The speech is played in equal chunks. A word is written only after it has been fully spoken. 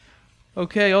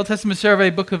Okay, Old Testament survey,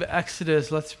 book of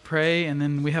Exodus. Let's pray, and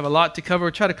then we have a lot to cover.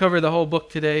 We'll try to cover the whole book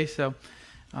today, so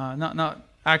not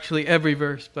actually every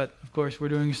verse, but of course we're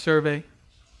doing a survey.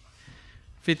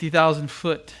 50,000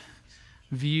 foot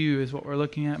view is what we're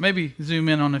looking at. Maybe zoom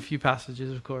in on a few passages,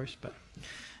 of course, but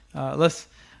let's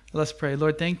pray.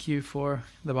 Lord, thank you for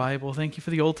the Bible. Thank you for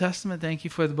the Old Testament. Thank you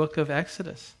for the book of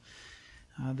Exodus.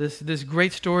 This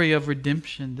great story of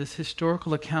redemption, this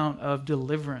historical account of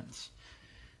deliverance.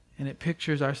 And it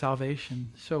pictures our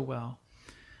salvation so well.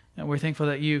 And we're thankful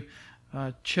that you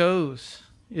chose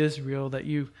Israel, that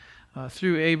you,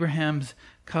 through Abraham's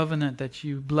covenant, that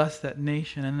you blessed that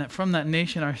nation, and that from that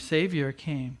nation our Savior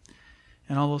came.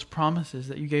 And all those promises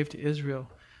that you gave to Israel,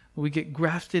 we get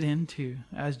grafted into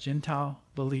as Gentile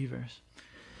believers.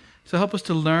 So help us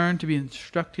to learn, to be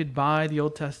instructed by the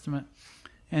Old Testament,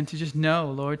 and to just know,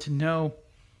 Lord, to know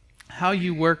how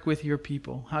you work with your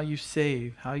people, how you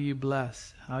save, how you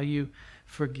bless, how you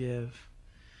forgive.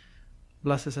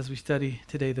 Bless us as we study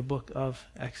today the book of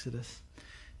Exodus.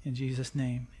 In Jesus'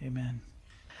 name, amen.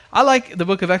 I like the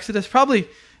book of Exodus. Probably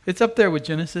it's up there with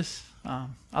Genesis.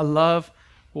 I love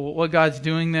what God's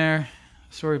doing there.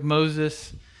 The story of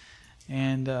Moses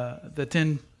and the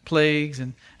 10 plagues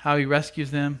and how he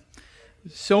rescues them.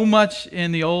 So much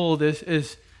in the old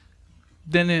is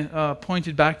then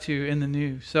pointed back to in the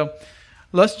new. So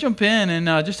let's jump in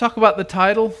and just talk about the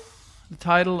title. The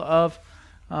title of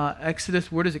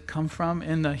Exodus, where does it come from?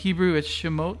 In the Hebrew, it's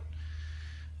Shemot.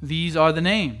 These are the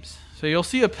names. So you'll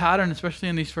see a pattern, especially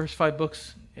in these first 5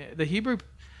 books. The Hebrew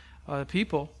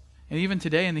people, and even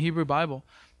today in the Hebrew Bible,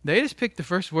 they just pick the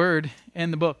first word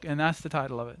in the book, and that's the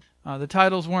title of it. The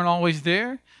titles weren't always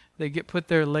there. They get put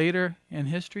there later in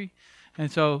history.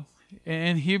 And so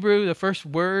in Hebrew, the first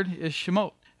word is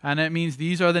Shemot, and it means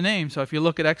these are the names. So if you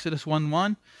look at Exodus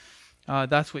 1:1,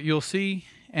 that's what you'll see,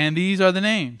 and these are the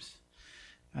names.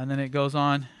 And then it goes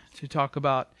on to talk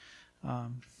about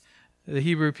the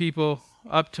Hebrew people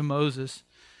up to Moses.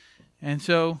 And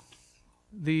so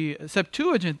the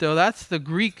Septuagint, though, that's the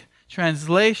Greek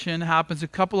translation, happens a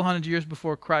couple hundred years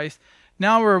before Christ.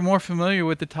 Now we're more familiar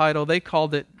with the title. They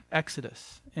called it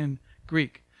Exodus in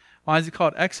Greek. Why is it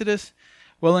called Exodus?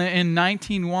 Well, in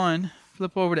 19:1,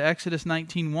 flip over to Exodus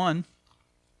 19:1,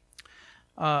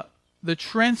 the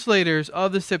translators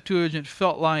of the Septuagint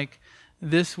felt like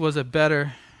this was a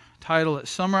better title that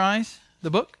summarized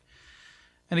the book.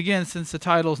 And again, since the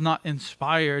title is not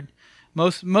inspired,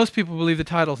 most people believe the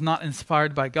title is not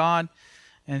inspired by God,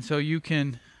 and so you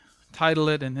can title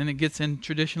it, and then it gets in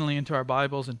traditionally into our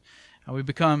Bibles, and we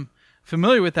become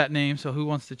familiar with that name, so who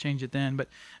wants to change it then? But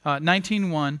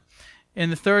 19:1, in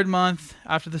the 3rd month,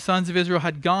 after the sons of Israel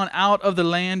had gone out of the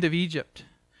land of Egypt.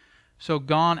 So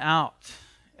gone out,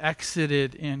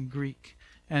 exited in Greek.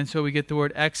 And so we get the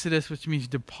word Exodus, which means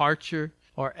departure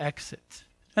or exit.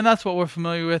 And that's what we're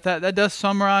familiar with. That does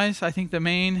summarize, I think, the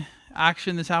main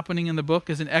action that's happening in the book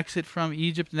is an exit from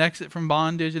Egypt, an exit from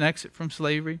bondage, an exit from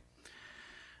slavery.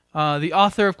 The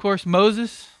author, of course,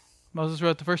 Moses. Moses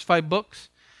wrote the first 5 books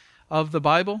of the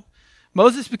Bible.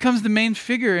 Moses becomes the main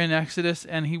figure in Exodus,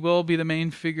 and he will be the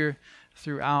main figure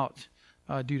throughout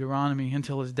Deuteronomy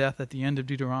until his death at the end of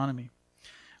Deuteronomy.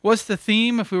 What's the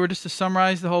theme? If we were just to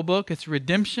summarize the whole book, it's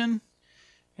redemption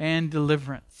and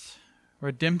deliverance.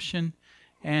 Redemption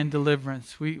and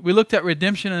deliverance. We looked at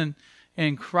redemption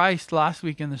in Christ last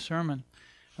week in the sermon.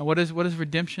 And what does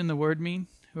redemption, the word, mean?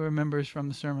 Who remembers from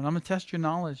the sermon? I'm going to test your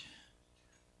knowledge.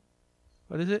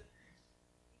 What is it?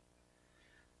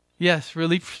 Yes,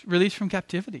 release from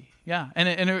captivity. Yeah, and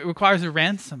it requires a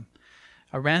ransom.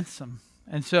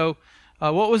 And so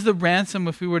what was the ransom,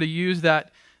 if we were to use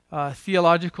that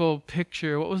theological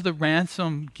picture? What was the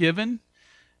ransom given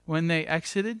when they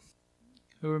exited?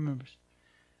 Who remembers?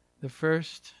 The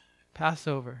first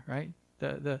Passover, right?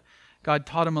 God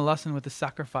taught them a lesson with the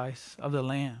sacrifice of the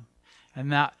lamb.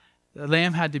 And that the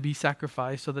lamb had to be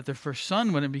sacrificed so that their first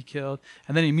son wouldn't be killed.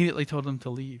 And then he immediately told them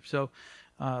to leave. So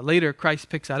later, Christ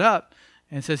picks that up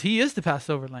and says he is the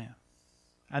Passover lamb.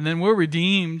 And then we're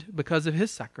redeemed because of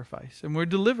his sacrifice. And we're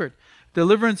delivered.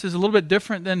 Deliverance is a little bit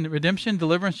different than redemption.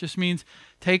 Deliverance just means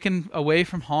taken away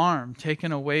from harm,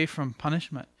 taken away from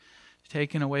punishment,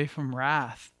 taken away from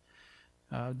wrath,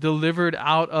 delivered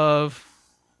out of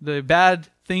the bad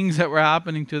things that were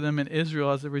happening to them in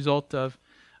Israel as a result of,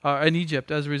 in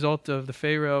Egypt, as a result of the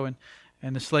Pharaoh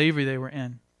and the slavery they were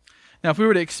in. Now, if we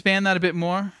were to expand that a bit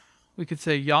more, we could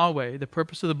say Yahweh. The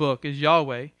purpose of the book is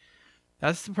Yahweh.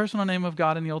 That's the personal name of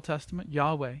God in the Old Testament,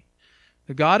 Yahweh.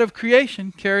 The God of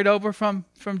creation, carried over from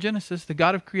Genesis, the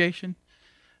God of creation,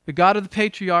 the God of the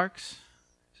patriarchs.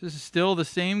 This is still the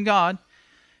same God.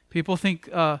 People think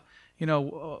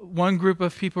one group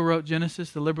of people wrote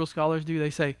Genesis, the liberal scholars do. They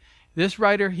say, this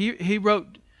writer, he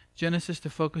wrote Genesis to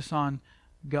focus on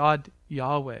God,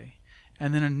 Yahweh.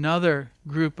 And then another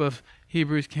group of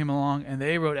Hebrews came along and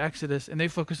they wrote Exodus and they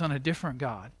focused on a different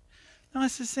God. No,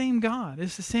 it's the same God.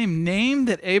 It's the same name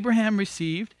that Abraham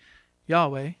received,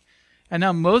 Yahweh. And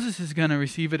now Moses is going to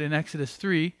receive it in Exodus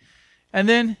 3. And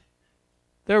then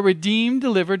they're redeemed,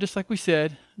 delivered, just like we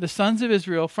said, the sons of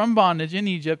Israel from bondage in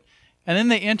Egypt. And then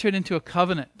they entered into a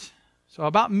covenant. So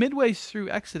about midway through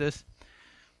Exodus,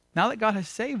 now that God has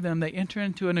saved them, they enter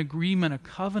into an agreement, a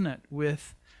covenant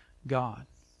with God.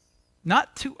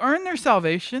 Not to earn their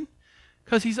salvation,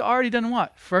 because he's already done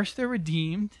what? First they're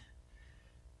redeemed,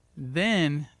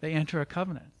 then they enter a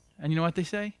covenant. And you know what they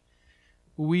say?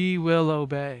 We will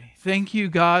obey. Thank you,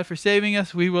 God, for saving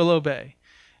us. We will obey.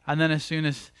 And then as soon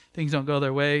as things don't go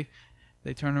their way,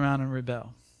 they turn around and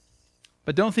rebel.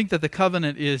 But don't think that the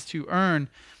covenant is to earn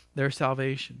their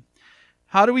salvation.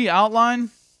 How do we outline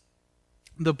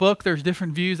the book? There's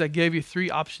different views. I gave you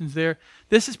 3 options there.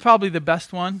 This is probably the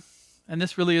best one. And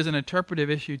this really is an interpretive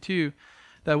issue too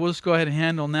that we'll just go ahead and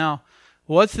handle now.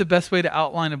 What's the best way to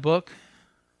outline a book?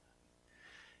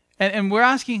 And we're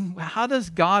asking, how does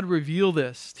God reveal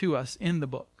this to us in the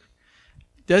book?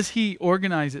 Does he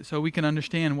organize it so we can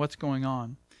understand what's going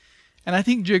on? And I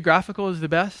think geographical is the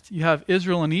best. You have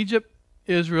Israel in Egypt,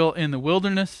 Israel in the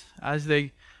wilderness as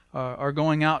they are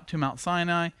going out to Mount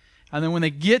Sinai. And then when they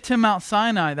get to Mount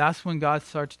Sinai, that's when God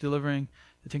starts delivering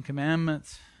the 10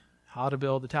 Commandments, how to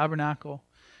build the tabernacle,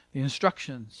 the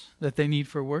instructions that they need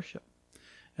for worship,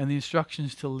 and the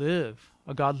instructions to live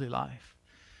a godly life.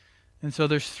 And so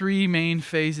there's 3 main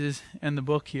phases in the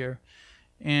book here.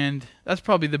 And that's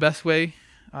probably the best way,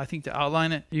 I think, to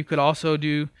outline it. You could also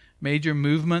do major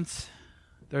movements.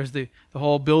 There's the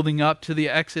whole building up to the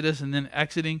Exodus and then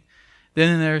exiting.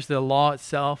 Then there's the law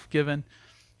itself given.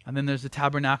 And then there's the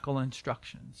tabernacle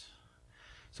instructions.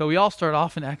 So we all start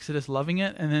off in Exodus loving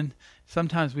it, and then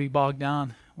sometimes we bog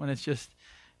down when it's just,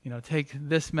 take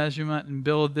this measurement and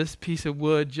build this piece of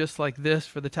wood just like this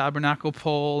for the tabernacle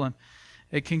pole, and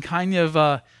it can kind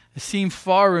of seem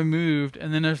far removed,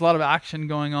 and then there's a lot of action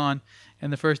going on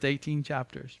in the first 18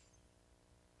 chapters.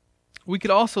 We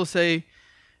could also say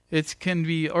it can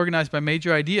be organized by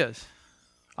major ideas.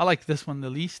 I like this one the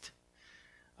least.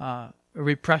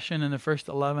 Repression in the first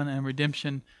 11 and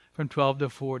redemption from 12 to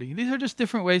 40. These are just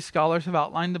different ways scholars have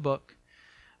outlined the book.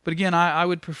 But again, I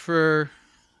would prefer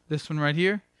this one right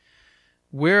here.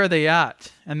 Where are they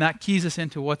at? And that keys us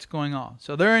into what's going on.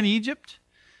 So they're in Egypt.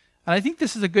 And I think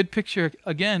this is a good picture,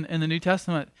 again, in the New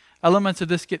Testament. Elements of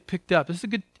this get picked up. This is a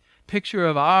good picture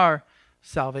of our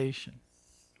salvation.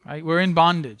 Right? We're in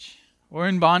bondage. We're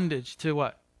in bondage to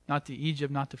what? Not to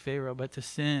Egypt, not to Pharaoh, but to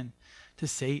sin, to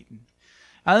Satan.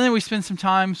 And then we spend some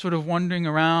time sort of wandering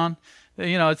around.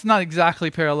 It's not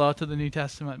exactly parallel to the New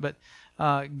Testament, but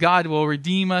God will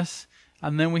redeem us.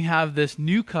 And then we have this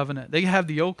new covenant. They have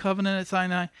the old covenant at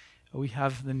Sinai. We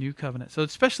have the new covenant. So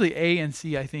especially A and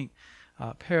C, I think,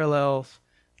 parallels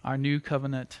our new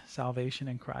covenant salvation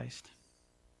in Christ.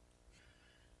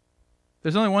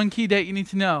 There's only one key date you need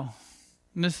to know.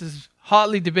 And this is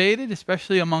hotly debated,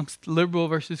 especially amongst liberal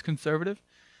versus conservative.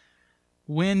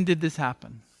 When did this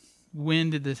happen? When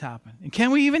did this happen? And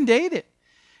can we even date it?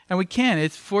 And we can.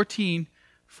 It's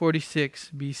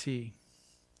 1446 BC.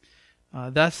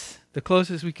 That's the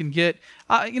closest we can get.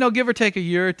 Give or take a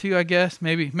year or two, I guess.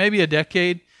 Maybe a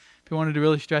decade if you wanted to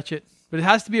really stretch it. But it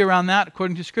has to be around that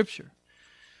according to Scripture.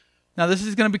 Now, this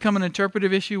is going to become an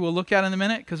interpretive issue we'll look at in a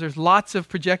minute because there's lots of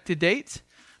projected dates,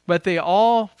 but they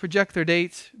all project their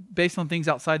dates based on things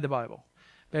outside the Bible,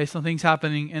 based on things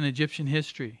happening in Egyptian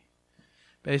history,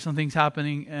 based on things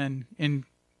happening in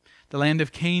the land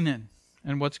of Canaan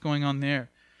and what's going on there.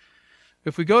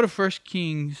 If we go to 1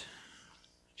 Kings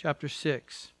chapter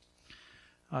 6,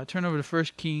 turn over to 1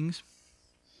 Kings,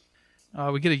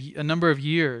 we get a number of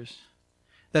years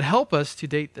that help us to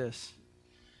date this.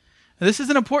 Now, this is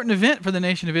an important event for the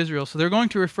nation of Israel, so they're going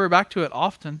to refer back to it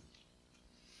often.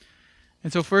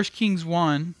 And so 1 Kings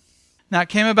 1, now it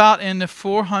came about in the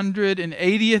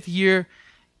 480th year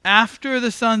after the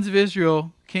sons of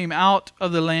Israel came out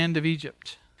of the land of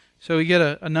Egypt. So we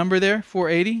get a number there,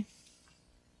 480.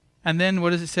 And then what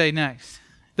does it say next?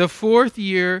 The 4th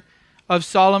year of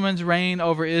Solomon's reign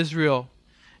over Israel,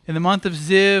 in the month of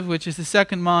Ziv, which is the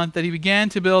 2nd month, that he began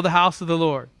to build the house of the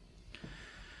Lord.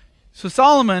 So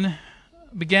Solomon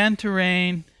began to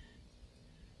reign.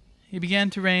 He began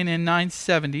to reign in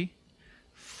 970.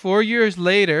 4 years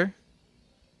later,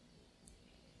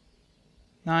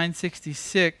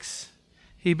 966,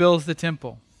 he builds the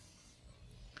temple.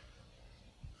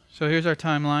 So here's our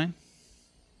timeline.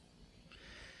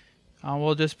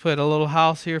 We'll just put a little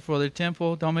house here for the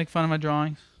temple. Don't make fun of my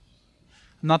drawings.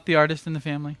 I'm not the artist in the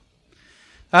family.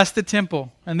 That's the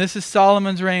temple. And this is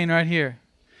Solomon's reign right here.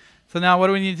 So now what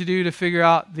do we need to do to figure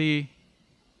out the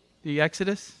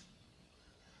Exodus?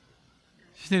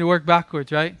 Just need to work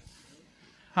backwards, right?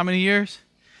 How many years?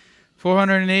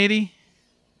 480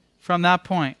 from that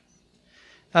point.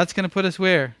 That's going to put us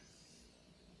where?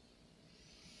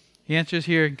 The answer is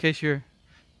here in case you're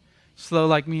slow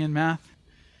like me in math.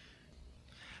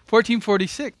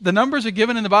 1446. The numbers are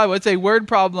given in the Bible. It's a word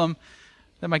problem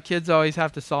that my kids always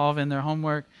have to solve in their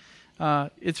homework.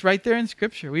 It's right there in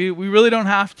Scripture. We really don't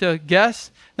have to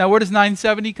guess. Now, where does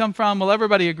 970 come from? Well,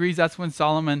 everybody agrees that's when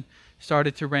Solomon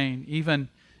started to reign.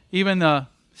 Even the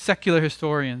secular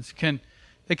historians can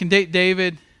date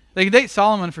David. They can date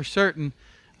Solomon for certain.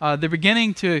 They're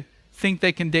beginning to think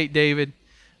they can date David.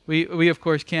 We of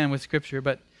course can with Scripture,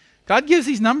 but God gives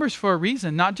these numbers for a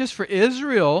reason, not just for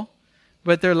Israel,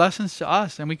 but they're lessons to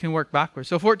us, and we can work backwards.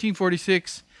 So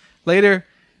 1446, later,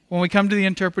 when we come to the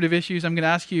interpretive issues, I'm going to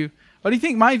ask you, what do you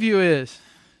think my view is?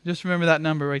 Just remember that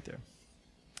number right there.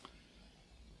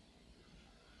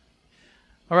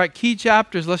 All right, key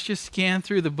chapters. Let's just scan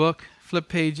through the book, flip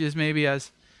pages maybe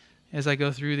as I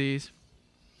go through these.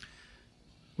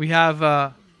 We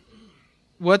have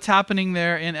what's happening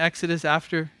there in Exodus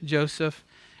after Joseph,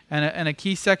 and a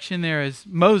key section there is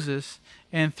Moses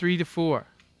and 3 to 4.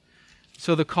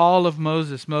 So the call of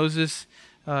Moses. Moses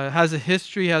has a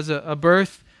history, has a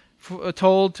birth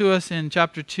told to us in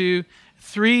chapter 2.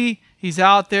 3, he's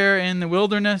out there in the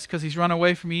wilderness because he's run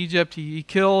away from Egypt. He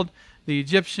killed the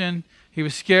Egyptian. He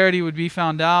was scared he would be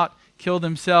found out, killed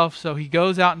himself. So he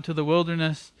goes out into the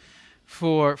wilderness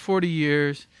for 40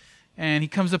 years, and he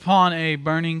comes upon a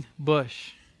burning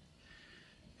bush.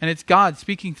 And it's God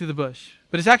speaking through the bush.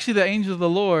 But it's actually the angel of the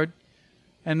Lord.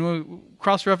 And we're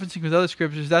cross-referencing with other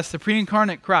scriptures, that's the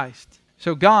pre-incarnate Christ.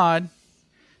 So God,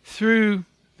 through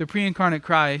the pre-incarnate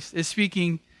Christ, is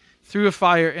speaking through a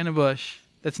fire in a bush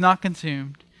that's not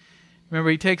consumed.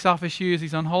 Remember, he takes off his shoes,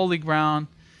 he's on holy ground,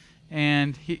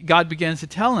 and God begins to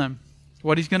tell him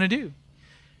what he's going to do.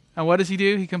 And what does he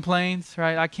do? He complains,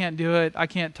 right? I can't do it, I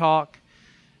can't talk.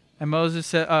 And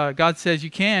God says,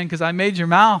 you can, because I made your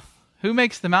mouth. Who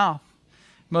makes the mouth?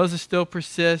 Moses still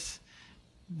persists.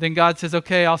 Then God says,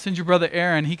 okay, I'll send your brother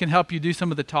Aaron. He can help you do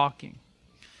some of the talking.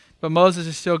 But Moses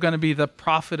is still going to be the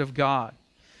prophet of God.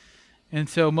 And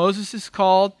so Moses is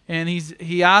called, and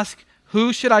he asks,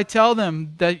 who should I tell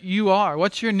them that you are?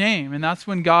 What's your name? And that's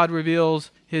when God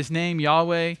reveals his name,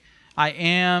 Yahweh. I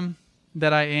am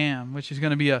that I am, which is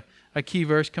going to be a key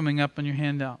verse coming up on your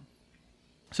handout.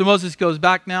 So Moses goes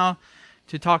back now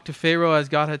to talk to Pharaoh as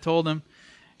God had told him.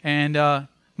 And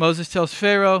Moses tells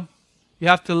Pharaoh, you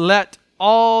have to let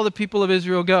all the people of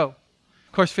Israel go.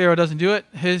 Of course, Pharaoh doesn't do it.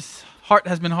 His heart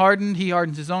has been hardened. He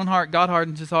hardens his own heart. God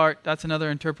hardens his heart. That's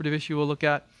another interpretive issue we'll look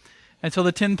at. And so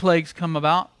the 10 plagues come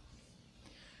about.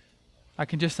 I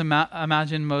can just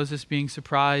imagine Moses being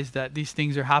surprised that these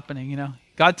things are happening. You know,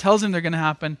 God tells him they're going to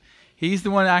happen. He's the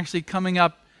one actually coming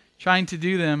up, trying to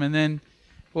do them. And then,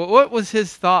 well, what was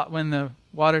his thought when the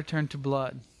water turned to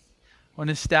blood? When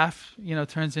his staff,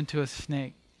 turns into a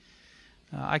snake?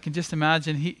 I can just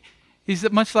imagine he's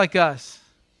much like us.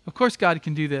 Of course God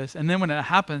can do this. And then when it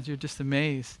happens, you're just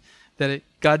amazed that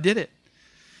God did it.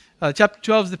 Chapter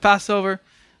 12 is the Passover.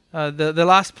 The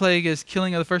last plague is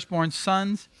killing of the firstborn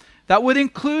sons. That would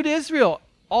include Israel.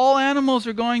 All animals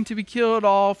are going to be killed,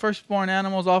 all firstborn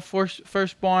animals, all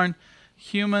firstborn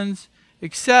humans,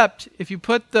 except if you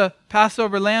put the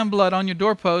Passover lamb blood on your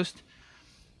doorpost,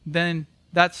 then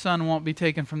that son won't be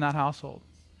taken from that household.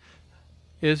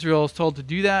 Israel is told to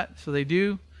do that, so they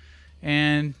do,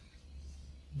 and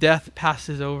death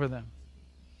passes over them.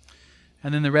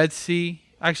 And then the Red Sea,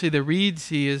 actually the Reed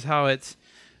Sea is how it's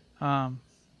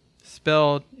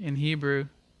spelled in Hebrew.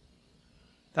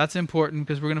 That's important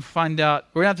because we're going to find out,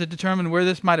 we're going to have to determine where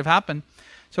this might have happened.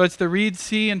 So it's the Reed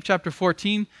Sea in chapter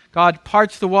 14. God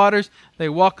parts the waters. They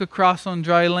walk across on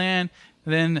dry land.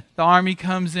 Then the army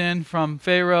comes in from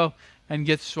Pharaoh and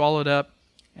gets swallowed up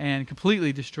and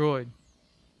completely destroyed.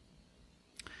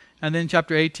 And then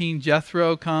chapter 18,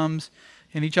 Jethro comes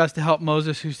and he tries to help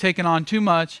Moses, who's taken on too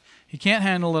much. He can't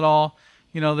handle it all.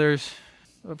 There's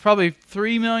probably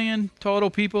 3 million total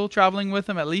people traveling with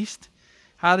him at least.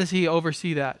 How does he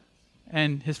oversee that?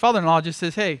 And his father-in-law just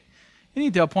says, hey, you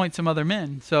need to appoint some other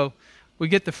men. So we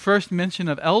get the first mention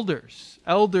of elders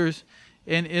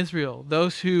in Israel,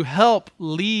 those who help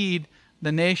lead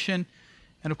the nation.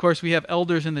 And of course, we have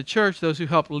elders in the church, those who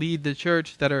help lead the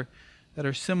church that are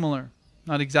similar.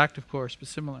 Not exact, of course, but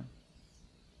similar.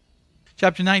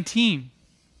 Chapter 19.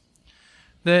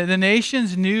 The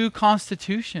nation's new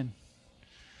constitution.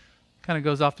 Kind of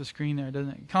goes off the screen there,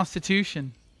 doesn't it?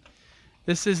 Constitution.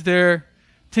 This is their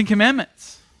 10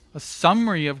 Commandments, a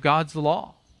summary of God's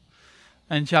law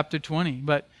in chapter 20.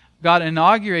 But God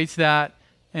inaugurates that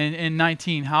in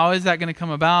 19. How is that going to come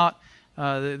about?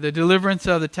 The deliverance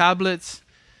of the tablets,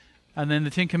 and then the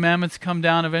 10 Commandments come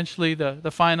down eventually,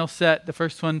 the final set. The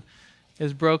first one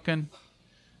is broken.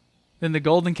 Then the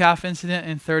golden calf incident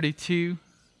in 32.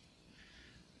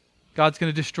 God's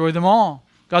going to destroy them all.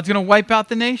 God's going to wipe out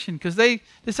the nation because they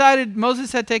decided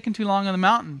Moses had taken too long on the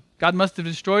mountain. God must have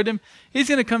destroyed him. He's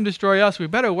going to come destroy us. We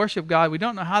better worship God. We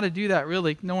don't know how to do that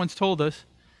really. No one's told us.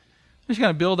 We're just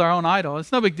going to build our own idol.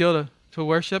 It's no big deal to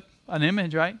worship an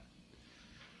image, right?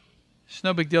 It's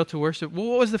no big deal to worship. Well,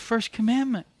 what was the first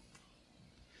commandment?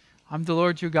 I'm the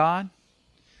Lord your God.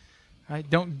 Right?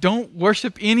 Don't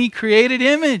worship any created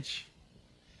image.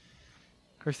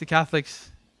 Of course, the Catholics,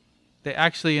 they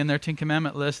actually, in their 10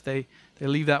 Commandment list, they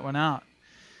leave that one out.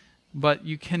 But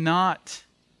you cannot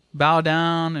bow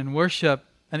down and worship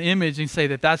an image and say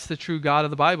that that's the true God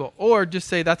of the Bible. Or just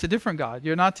say that's a different God.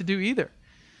 You're not to do either.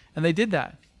 And they did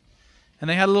that. And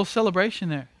they had a little celebration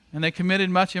there. And they committed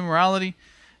much immorality.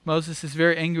 Moses is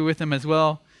very angry with them as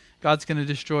well. God's going to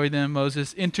destroy them.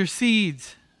 Moses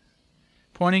intercedes,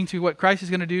 pointing to what Christ is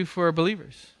going to do for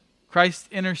believers. Christ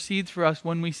intercedes for us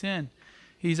when we sin.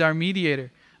 He's our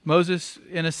mediator. Moses,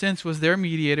 in a sense, was their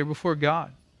mediator before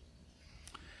God.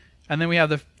 And then we have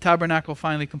the tabernacle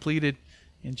finally completed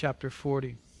in chapter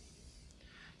 40.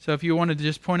 So if you wanted to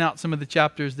just point out some of the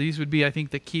chapters, these would be, I think,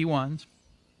 the key ones.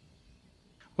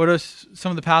 What are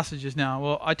some of the passages now?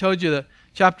 Well, I told you that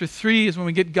chapter 3 is when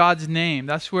we get God's name.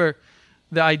 That's where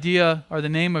the idea or the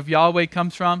name of Yahweh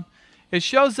comes from. It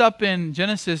shows up in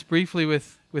Genesis briefly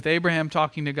with Abraham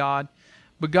talking to God.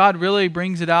 But God really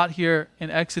brings it out here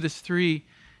in Exodus 3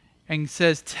 and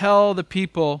says, tell the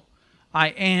people, I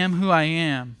am who I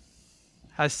am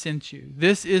has sent you.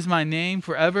 This is my name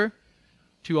forever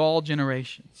to all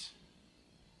generations.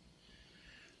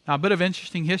 Now, a bit of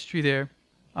interesting history there.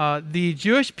 The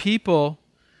Jewish people,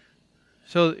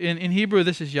 so in Hebrew,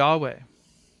 this is Yahweh.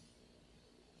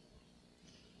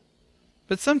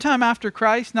 But sometime after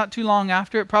Christ, not too long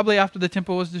after it, probably after the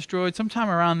temple was destroyed, sometime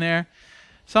around there,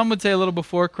 some would say a little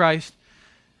before Christ,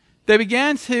 they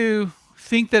began to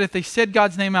think that if they said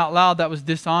God's name out loud, that was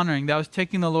dishonoring. That was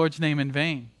taking the Lord's name in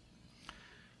vain.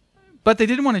 But they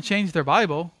didn't want to change their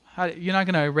Bible. You're not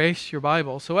going to erase your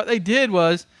Bible. So what they did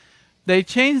was they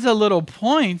changed the little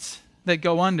points that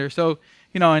go under. So,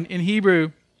 in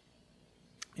Hebrew,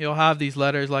 you'll have these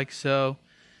letters like so,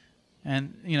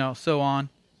 and, so on.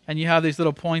 And you have these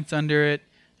little points under it,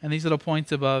 and these little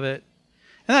points above it.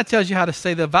 And that tells you how to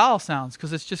say the vowel sounds,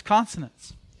 because it's just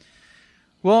consonants.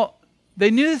 Well,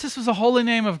 they knew that this was a holy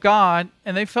name of God,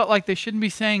 and they felt like they shouldn't be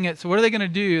saying it. So what are they going to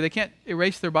do? They can't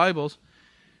erase their Bibles.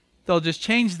 They'll just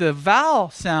change the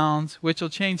vowel sounds, which will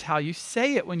change how you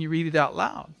say it when you read it out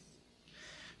loud.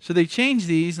 So they changed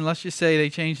these, and let's just say they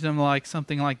changed them like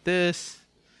something like this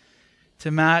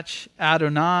to match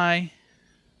Adonai.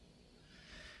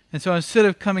 And so instead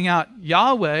of coming out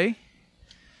Yahweh,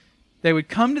 they would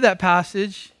come to that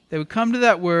passage, they would come to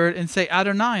that word and say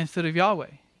Adonai instead of Yahweh.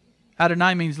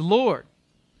 Adonai means Lord.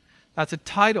 That's a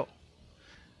title.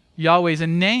 Yahweh is a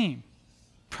name,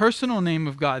 personal name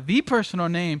of God, the personal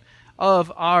name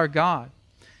of our God.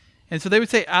 And so they would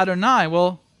say Adonai.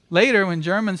 Well, later when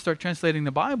Germans start translating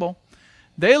the Bible,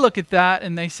 they look at that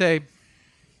and they say,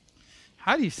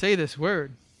 how do you say this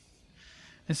word?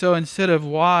 And so instead of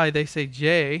Y, they say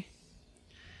J,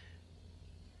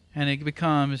 and it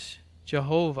becomes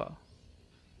Jehovah.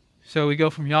 So we go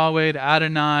from Yahweh to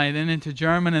Adonai, then into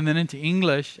German, and then into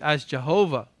English as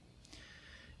Jehovah.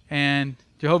 And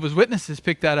Jehovah's Witnesses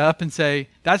pick that up and say,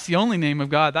 that's the only name of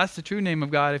God. That's the true name of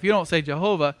God. If you don't say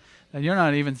Jehovah, then you're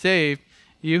not even saved.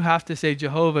 You have to say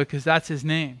Jehovah because that's his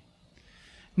name.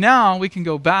 Now we can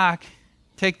go back,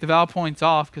 take the vowel points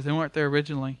off because they weren't there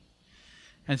originally,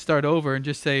 and start over and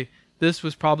just say, this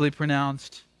was probably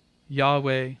pronounced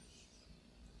Yahweh.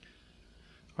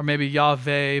 Or maybe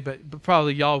Yahweh, but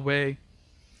probably Yahweh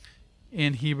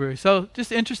in Hebrew. So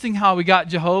just interesting how we got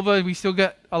Jehovah. We still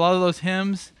got a lot of those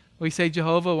hymns. We say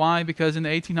Jehovah. Why? Because in the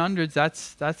 1800s,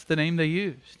 that's the name they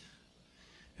used.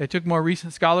 It took more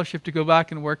recent scholarship to go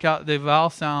back and work out the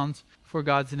vowel sounds for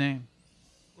God's name.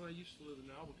 When I used to live in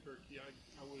Albuquerque, I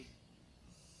would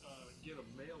get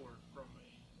a mailer from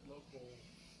a local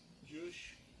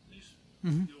Jewish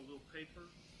little paper,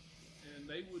 and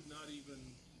they would not even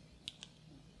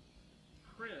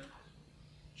print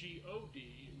G-O-D.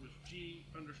 It was G_D.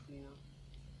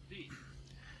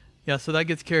 Yeah, so that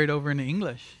gets carried over into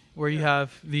English. where you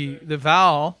have the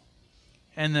vowel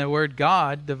and the word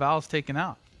God, the vowel's taken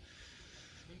out.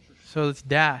 So it's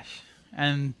dash.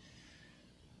 And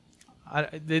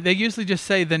they usually just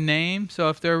say the name. So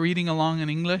if they're reading along in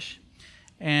English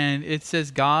and it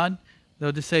says God,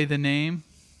 they'll just say the name,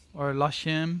 or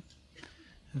Lashem,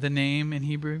 the name in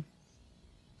Hebrew.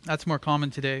 That's more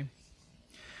common today.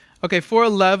 Okay,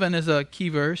 4:11 is a key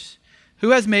verse.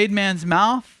 Who has made man's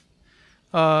mouth?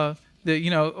 Or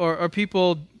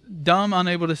people dumb,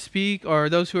 unable to speak, or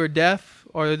those who are deaf,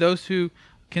 or those who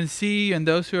can see, and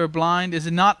those who are blind? Is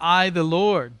it not I, the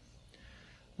Lord?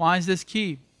 Why is this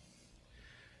key?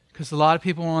 Because a lot of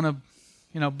people want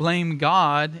to, blame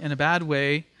God in a bad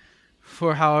way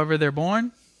for however they're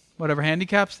born, whatever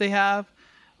handicaps they have,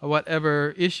 or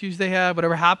whatever issues they have,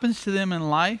 whatever happens to them in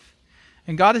life.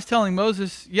 And God is telling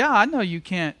Moses, yeah, I know you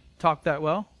can't talk that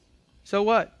well. So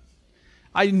what?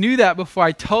 I knew that before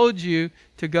I told you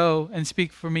to go and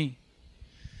speak for me.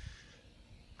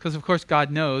 Because, of course,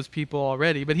 God knows people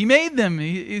already. But he made them.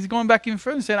 He's going back even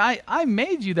further and said, I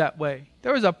made you that way.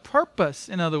 There was a purpose,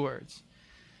 in other words.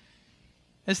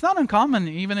 It's not uncommon,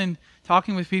 even in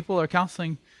talking with people or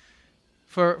counseling,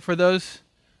 for those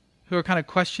who are kind of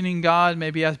questioning God,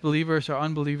 maybe as believers or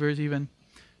unbelievers even.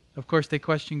 Of course, they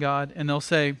question God, and they'll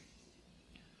say,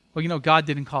 well, God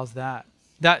didn't cause that.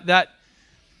 That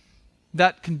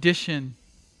condition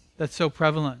that's so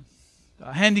prevalent.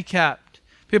 Handicapped.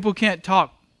 People can't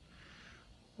talk.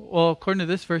 Well, according to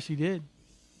this verse, he did.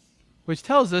 Which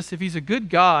tells us if he's a good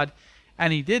God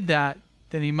and he did that,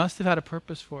 then he must have had a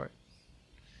purpose for it.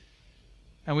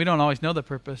 And we don't always know the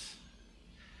purpose.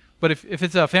 But if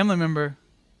it's a family member,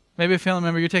 maybe a family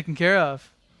member you're taking care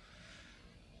of,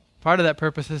 part of that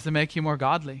purpose is to make you more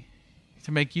godly,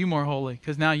 to make you more holy,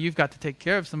 because now you've got to take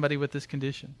care of somebody with this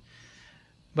condition.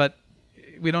 But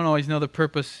we don't always know the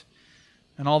purpose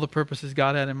and all the purposes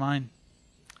God had in mind.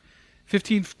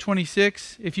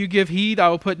 15:26, if you give heed, I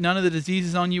will put none of the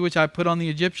diseases on you which I put on the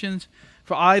Egyptians,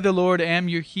 for I, the Lord, am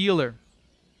your healer.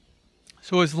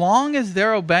 So as long as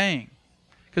they're obeying,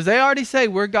 because they already say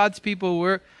we're God's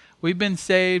people, we've been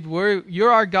saved,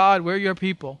 you're our God, we're your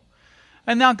people.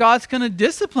 And now God's going to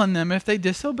discipline them if they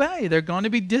disobey. They're going to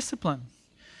be disciplined.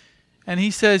 And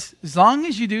he says, as long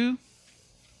as you do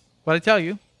what I tell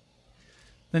you,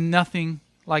 then nothing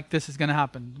like this is going to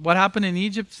happen. What happened in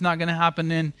Egypt is not going to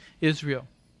happen in Israel.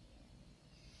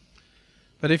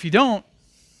 But if you don't,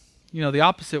 the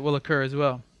opposite will occur as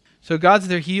well. So God's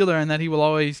their healer, and that he will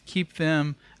always keep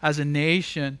them as a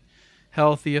nation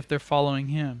healthy if they're following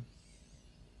him.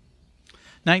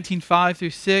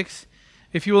 19:5-6,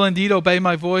 if you will indeed obey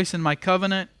my voice and my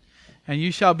covenant, and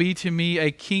you shall be to me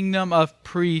a kingdom of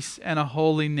priests and a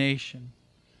holy nation.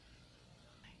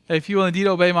 If you will indeed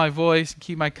obey my voice and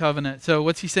keep my covenant. So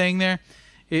what's he saying there?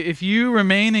 If you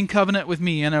remain in covenant with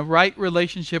me, in a right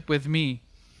relationship with me,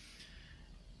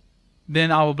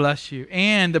 then I will bless you.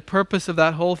 And the purpose of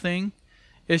that whole thing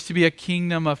is to be a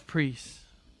kingdom of priests.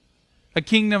 A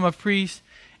kingdom of priests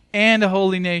and a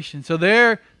holy nation. So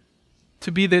they're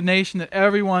to be the nation that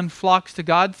everyone flocks to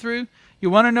God through. You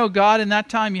want to know God in that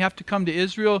time, you have to come to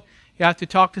Israel. You have to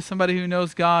talk to somebody who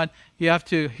knows God. You have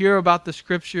to hear about the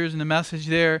scriptures and the message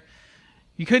there.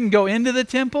 You couldn't go into the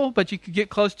temple, but you could get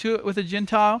close to it with a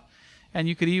Gentile. And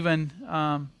you could even,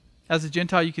 as a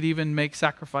Gentile, you could even make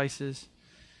sacrifices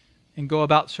and go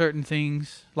about certain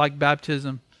things like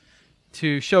baptism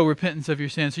to show repentance of your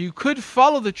sins. So you could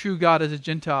follow the true God as a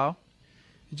Gentile.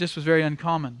 It just was very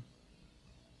uncommon.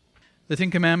 The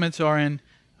Ten Commandments are in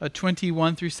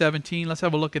 21-17. Let's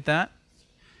have a look at that.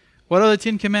 What are the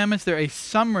Ten Commandments? They're a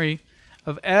summary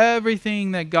of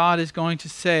everything that God is going to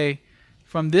say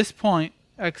from this point,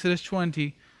 Exodus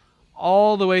 20,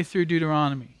 all the way through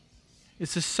Deuteronomy.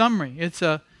 It's a summary. It's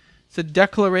a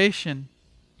declaration.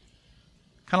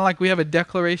 Kind of like we have a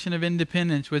Declaration of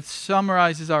Independence, which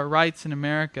summarizes our rights in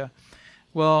America.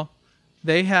 Well,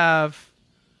 they have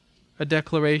a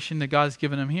declaration that God's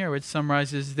given them here, which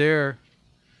summarizes their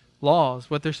laws,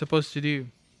 what they're supposed to do.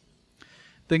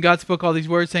 Then God spoke all these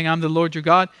words, saying, I'm the Lord your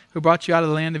God, who brought you out of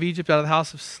the land of Egypt, out of the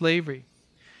house of slavery.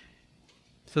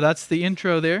 So that's the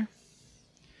intro there.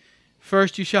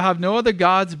 First, you shall have no other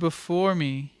gods before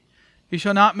me. You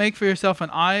shall not make for yourself an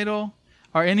idol,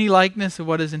 or any likeness of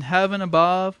what is in heaven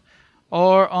above,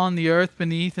 or on the earth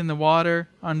beneath, in the water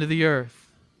under the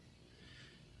earth.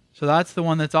 So that's the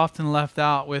one that's often left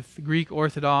out with Greek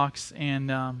Orthodox and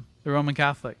the Roman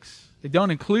Catholics. They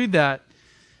don't include that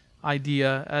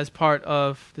idea as part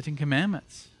of the Ten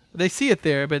Commandments. They see it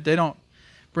there, but they don't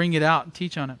bring it out and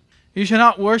teach on it. You shall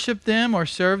not worship them or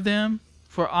serve them,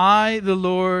 for I, the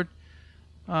Lord,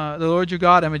 the Lord your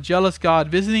God, I'm a jealous God,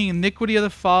 visiting iniquity of the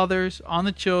fathers on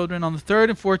the children, on the third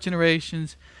and fourth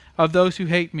generations of those who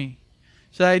hate me.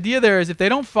 So the idea there is if they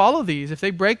don't follow these, if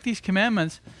they break these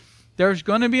commandments, there's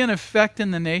going to be an effect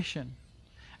in the nation.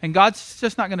 And God's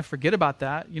just not going to forget about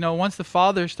that. You know, once the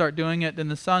fathers start doing it, then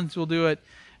the sons will do it,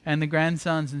 and the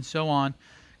grandsons, and so on.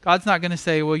 God's not going to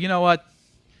say, well, you know what?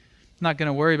 I'm not going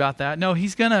to worry about that. No,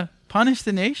 he's going to punish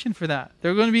the nation for that.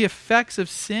 There are going to be effects of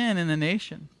sin in the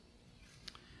nation.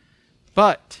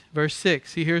 But, verse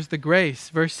 6, see, here's the grace.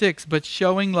 Verse 6, but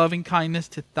showing loving kindness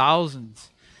to thousands,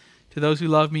 to those who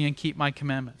love me and keep my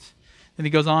commandments. Then he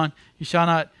goes on, you shall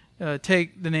not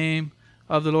take the name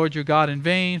of the Lord your God in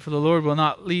vain, for the Lord will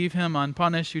not leave him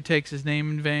unpunished who takes his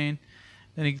name in vain.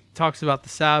 Then he talks about the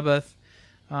Sabbath.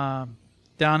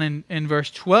 Down in verse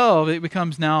 12, it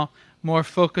becomes now more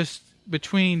focused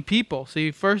between people. See,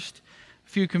 first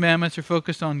few commandments are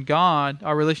focused on God,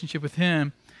 our relationship with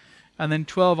him. And then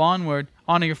 12 onward,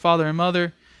 honor your father and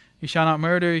mother. You shall not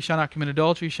murder. You shall not commit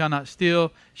adultery. You shall not steal. You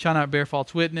shall not bear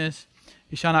false witness.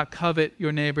 You shall not covet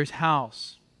your neighbor's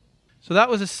house. So that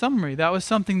was a summary. That was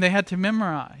something they had to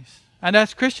memorize. And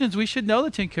as Christians, we should know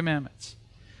the Ten Commandments.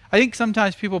 I think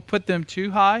sometimes people put them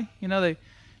too high. You know,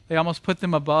 they almost put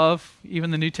them above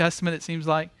even the New Testament, it seems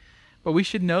like. But we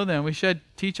should know them. We should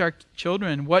teach our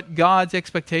children what God's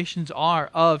expectations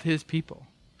are of his people.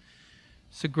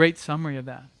 It's a great summary of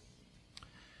that.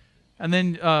 And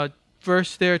then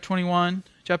verse there, 21,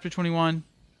 chapter 21,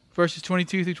 verses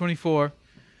 22 through 24,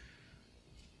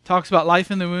 talks about life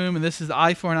in the womb, and this is the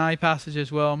eye for an eye passage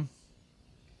as well.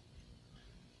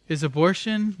 Is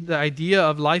abortion, the idea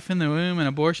of life in the womb and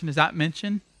abortion, is that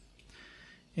mentioned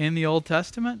in the Old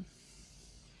Testament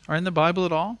or in the Bible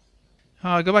at all?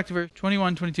 Go back to verse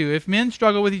 21, 22. If men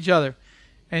struggle with each other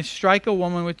and strike a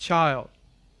woman with child,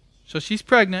 so she's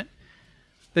pregnant,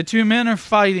 the two men are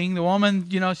fighting. The woman,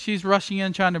 she's rushing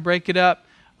in trying to break it up.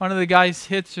 One of the guys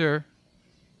hits her,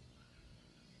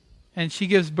 and she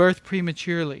gives birth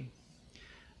prematurely.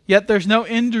 Yet there's no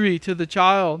injury to the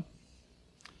child.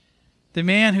 The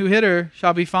man who hit her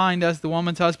shall be fined as the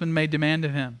woman's husband may demand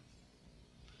of him.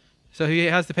 So he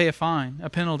has to pay a fine, a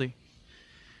penalty.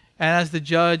 And as the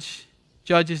judges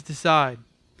decide.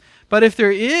 But if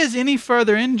there is any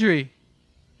further injury,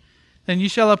 then you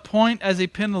shall appoint as a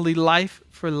penalty life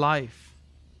for life.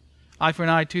 Eye for an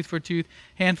eye, tooth for tooth,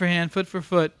 hand for hand, foot for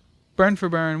foot, burn for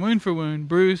burn, wound for wound,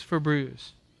 bruise for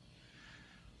bruise.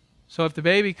 So if the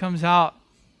baby comes out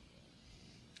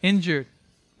injured,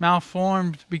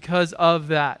 malformed because of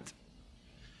that,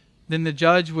 then the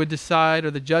judge would decide, or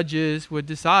the judges would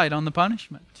decide on the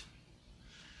punishment.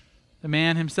 The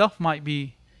man himself might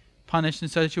be punished in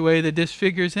such a way that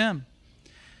disfigures him.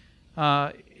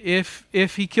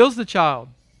 If he kills the child,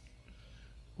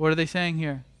 what are they saying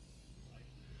here?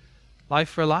 Life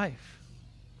for life,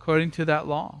 according to that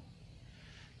law.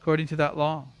 According to that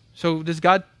law. So does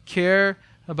God care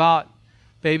about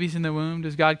babies in the womb?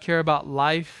 Does God care about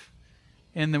life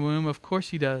in the womb? Of course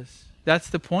he does. That's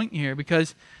the point here,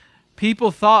 because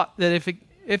people thought that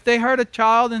if they hurt a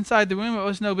child inside the womb, it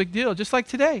was no big deal. Just like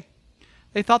today.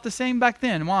 They thought the same back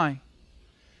then. Why?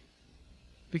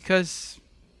 Because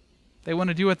they want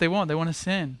to do what they want. They want to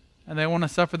sin. And they want to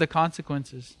suffer the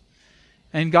consequences.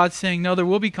 And God's saying, no, there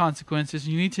will be consequences.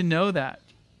 You need to know that.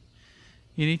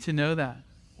 You need to know that.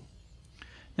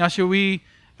 Now, should we,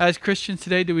 as Christians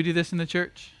today, do we do this in the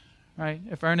church? Right?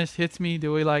 If Ernest hits me,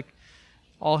 do we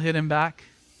all hit him back?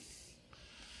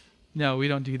 No, we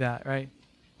don't do that, right?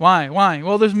 Why?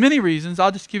 Well, there's many reasons.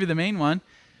 I'll just give you the main one.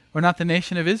 We're not the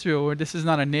nation of Israel. This is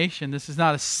not a nation. This is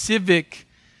not a civic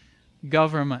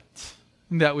government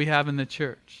that we have in the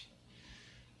church.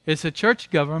 It's a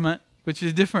church government, which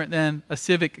is different than a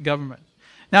civic government.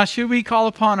 Now, should we call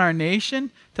upon our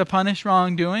nation to punish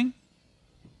wrongdoing?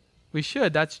 We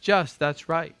should. That's just. That's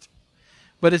right.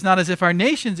 But it's not as if our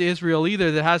nation's Israel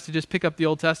either, that has to just pick up the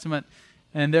Old Testament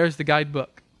and there's the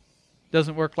guidebook. It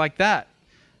doesn't work like that.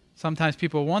 Sometimes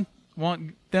people want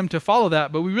them to follow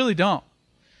that, but we really don't.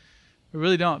 We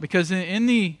really don't. Because in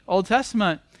the Old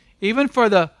Testament, even for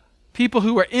the people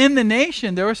who were in the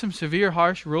nation, there were some severe,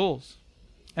 harsh rules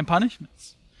and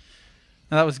punishments.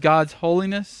 Now, that was God's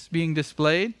holiness being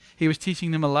displayed. He was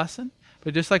teaching them a lesson.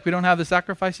 But just like we don't have the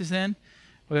sacrifices in,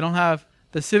 we don't have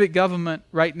the civic government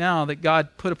right now that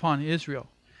God put upon Israel.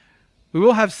 We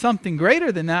will have something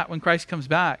greater than that when Christ comes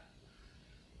back.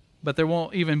 But there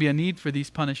won't even be a need for these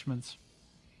punishments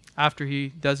after he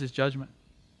does his judgment.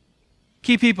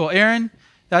 Key people. Aaron,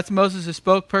 that's Moses'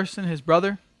 spokesperson, his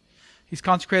brother. He's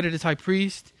consecrated as high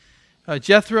priest.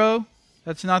 Jethro,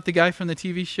 that's not the guy from the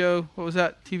TV show. What was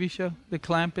that TV show? The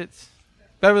Clampets?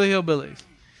 Beverly Hillbillies.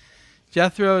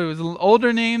 Jethro, it was an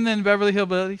older name than Beverly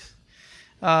Hillbillies.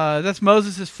 That's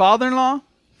Moses' father-in-law.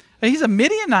 And he's a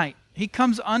Midianite. He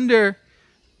comes under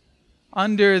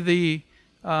the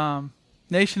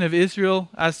nation of Israel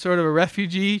as sort of a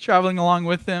refugee, traveling along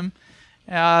with them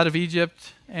out of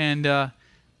Egypt, and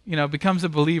becomes a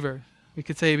believer. We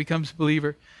could say he becomes a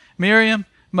believer. Miriam,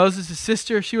 Moses'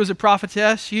 sister, she was a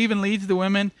prophetess. She even leads the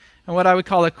women in what I would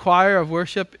call a choir of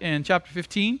worship in chapter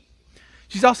 15.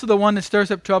 She's also the one that stirs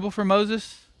up trouble for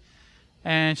Moses,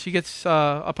 and she gets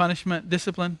a punishment,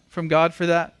 discipline from God for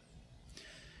that.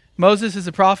 Moses is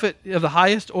a prophet of the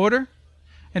highest order.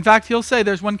 In fact, he'll say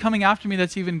there's one coming after me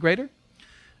that's even greater,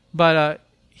 but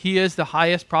he is the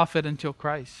highest prophet until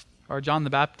Christ, or John the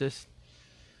Baptist.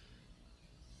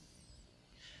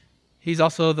 He's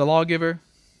also the lawgiver,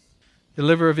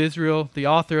 deliverer of Israel, the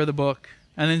author of the book,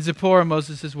 and then Zipporah,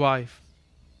 Moses' wife.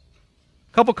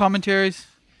 A couple commentaries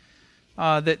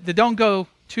that don't go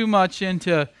too much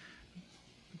into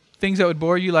things that would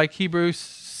bore you, like Hebrew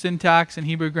syntax and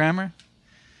Hebrew grammar.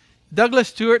 Douglas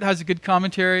Stewart has a good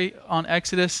commentary on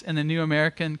Exodus in the New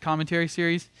American Commentary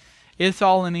Series. It's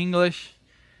all in English.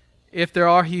 If there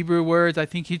are Hebrew words, I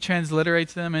think he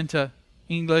transliterates them into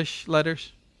English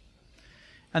letters.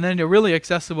 And then a really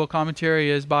accessible commentary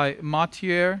is by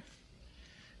Mathieu.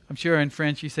 I'm sure in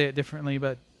French you say it differently,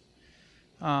 but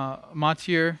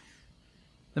Mathieu,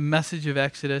 The Message of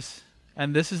Exodus.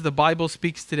 And this is the Bible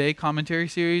Speaks Today commentary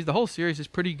series. The whole series is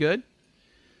pretty good.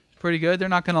 Pretty good. They're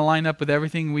not going to line up with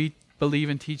everything we believe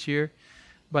and teach here,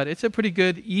 but it's a pretty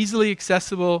good, easily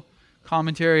accessible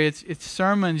commentary. It's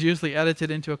sermons usually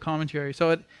edited into a commentary.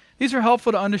 So these are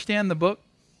helpful to understand the book.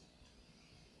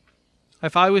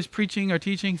 If I was preaching or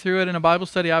teaching through it in a Bible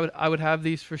study, I would have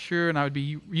these for sure, and I would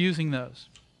be using those.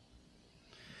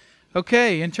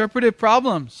 Okay, interpretive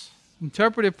problems.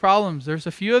 Interpretive problems. There's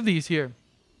a few of these here.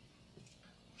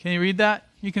 Can you read that?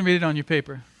 You can read it on your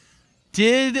paper.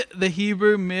 Did the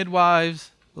Hebrew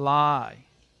midwives lie?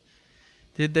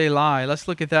 Did they lie? Let's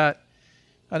look at that.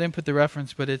 I didn't put the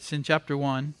reference, but it's in chapter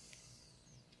 1.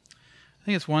 I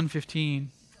think it's 1:15.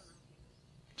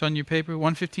 It's on your paper,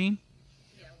 1:15?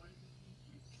 Yeah,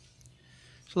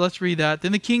 1:15. So let's read that.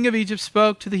 Then the king of Egypt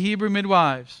spoke to the Hebrew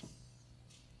midwives,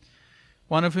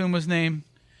 one of whom was named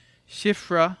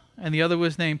Shiphrah, and the other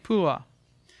was named Puah.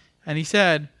 And he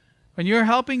said, when you are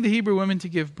helping the Hebrew women to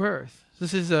give birth,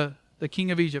 this is the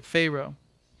king of Egypt, Pharaoh.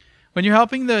 When you're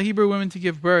helping the Hebrew women to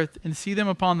give birth and see them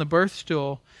upon the birth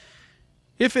stool,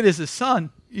 if it is a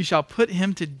son, you shall put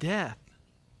him to death.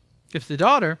 If the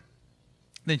daughter,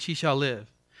 then she shall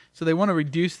live. So they want to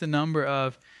reduce the number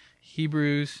of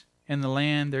Hebrews in the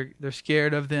land. They're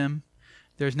scared of them.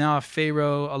 There's now a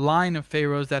Pharaoh, a line of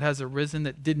Pharaohs that has arisen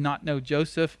that did not know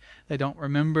Joseph. They don't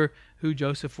remember who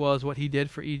Joseph was, what he did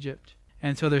for Egypt.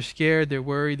 And so they're scared, they're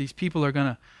worried. These people are going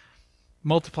to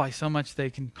multiply so much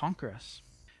they can conquer us.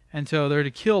 And so they're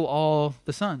to kill all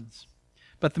the sons.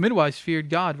 But the midwives feared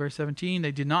God. Verse 17,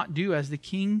 they did not do as the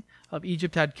king of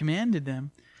Egypt had commanded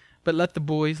them, but let the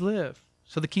boys live.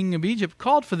 So the king of Egypt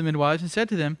called for the midwives and said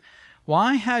to them,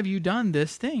 why have you done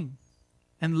this thing?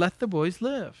 And let the boys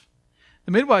live.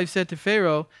 The midwives said to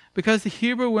Pharaoh, because the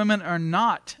Hebrew women are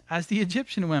not as the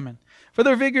Egyptian women, for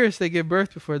they're vigorous, they give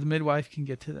birth before the midwife can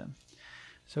get to them.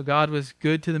 So God was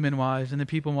good to the midwives, and the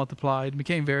people multiplied and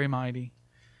became very mighty.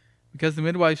 Because the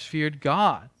midwives feared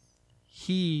God,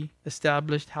 he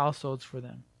established households for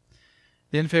them.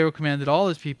 Then Pharaoh commanded all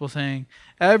his people, saying,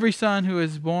 every son who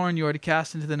is born you are to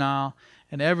cast into the Nile,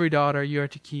 and every daughter you are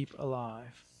to keep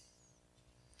alive.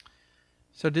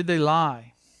 So did they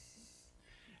lie?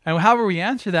 And however we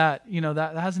answer that,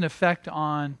 that has an effect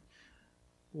on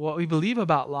what we believe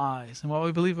about lies and what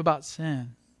we believe about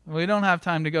sin. We don't have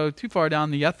time to go too far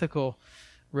down the ethical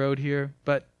road here,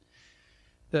 but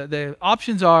the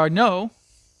options are no.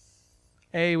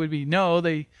 A would be no,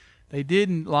 they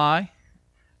didn't lie.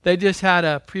 They just had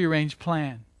a prearranged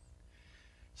plan.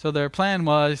 So their plan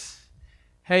was,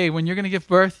 hey, when you're going to give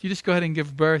birth, you just go ahead and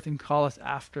give birth and call us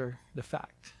after the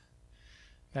fact.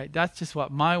 Right? That's just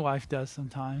what my wife does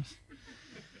sometimes.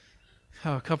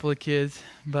 A couple of kids,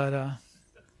 but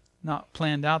not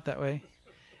planned out that way.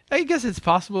 I guess it's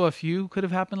possible a few could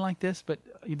have happened like this, but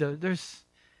there's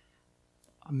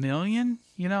 1 million,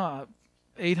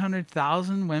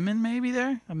 800,000 women maybe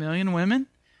there, 1 million women.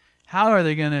 How are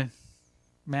they going to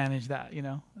manage that?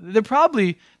 They're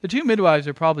probably, the two midwives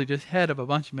are probably just head of a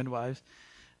bunch of midwives,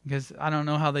 because I don't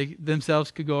know how they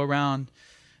themselves could go around.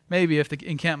 Maybe if the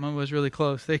encampment was really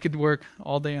close, they could work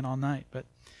all day and all night. But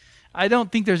I don't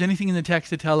think there's anything in the text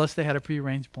to tell us they had a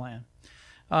prearranged plan.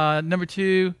 Number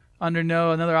 2, under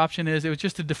no, another option is it was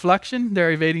just a deflection.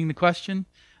 They're evading the question.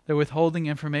 they're withholding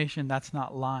information, that's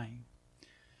not lying.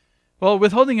 Well,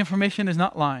 withholding information is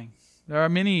not lying. There are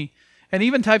many, and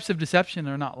even types of deception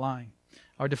are not lying,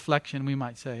 or deflection, we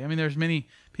might say. I mean, there's many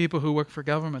people who work for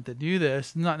government that do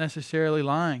this, not necessarily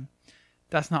lying.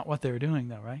 That's not what they were doing,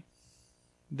 though, right?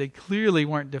 They clearly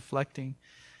weren't deflecting.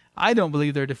 I don't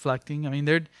believe they're deflecting. I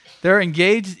mean, they're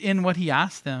engaged in what he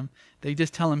asked them. They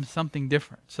just tell him something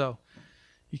different. So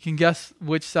you can guess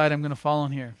which side I'm going to fall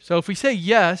on here. So if we say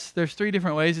yes, there's 3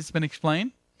 different ways it's been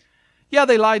explained. Yeah,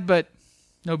 they lied, but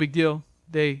no big deal.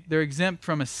 They're exempt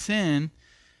from a sin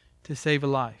to save a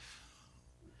life.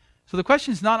 So the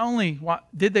question is not only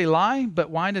did they lie, but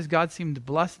why does God seem to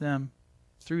bless them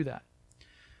through that?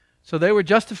 So they were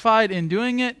justified in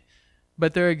doing it,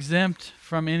 but they're exempt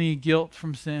from any guilt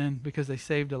from sin because they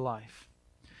saved a life.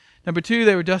 Number 2,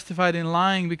 they were justified in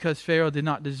lying because Pharaoh did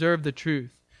not deserve the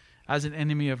truth as an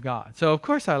enemy of God. So of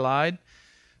course I lied.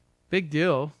 Big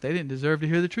deal. They didn't deserve to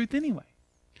hear the truth anyway.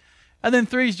 And then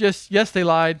 3 is just, yes, they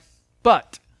lied,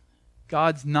 but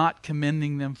God's not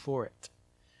commending them for it.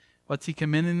 What's he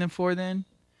commending them for then?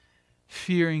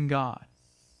 Fearing God.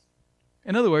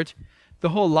 In other words, the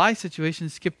whole lie situation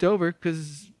is skipped over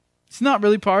because it's not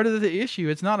really part of the issue.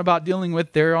 It's not about dealing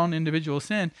with their own individual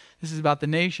sin. This is about the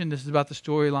nation. This is about the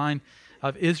storyline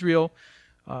of Israel.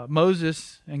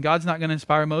 Moses, and God's not going to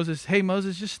inspire Moses, hey,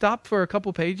 Moses, just stop for a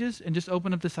couple pages and just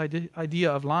open up this idea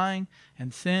of lying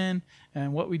and sin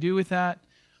and what we do with that.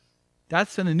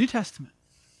 That's in the New Testament.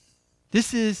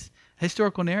 This is a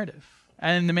historical narrative.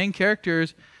 And the main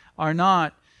characters are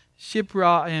not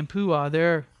Shipra and Puah.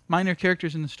 They're minor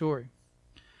characters in the story.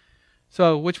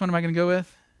 So which one am I going to go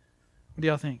with? What do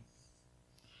y'all think?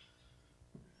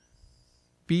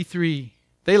 B3.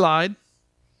 They lied.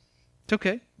 It's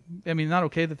okay. I mean, not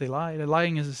okay that they lied.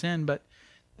 Lying is a sin, but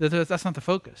that's not the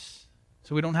focus.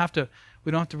 So we don't have to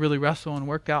really wrestle and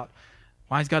work out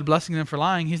why is God blessing them for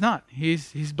lying. He's not.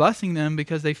 He's blessing them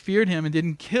because they feared him and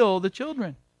didn't kill the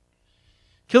children.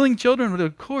 Killing children would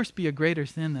of course be a greater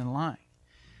sin than lying.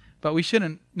 But we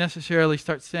shouldn't necessarily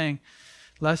start saying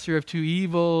lesser of 2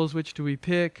 evils, which do we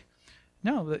pick?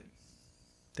 No,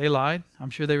 they lied. I'm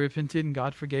sure they repented and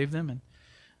God forgave them.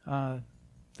 And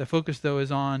the focus though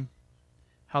is on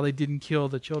how they didn't kill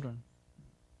the children.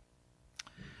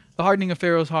 The hardening of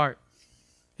Pharaoh's heart.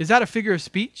 Is that a figure of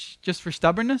speech just for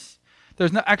stubbornness?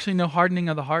 There's actually no hardening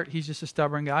of the heart. He's just a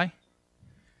stubborn guy.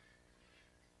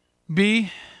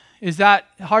 B, is that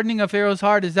hardening of Pharaoh's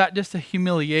heart? Is that just a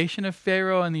humiliation of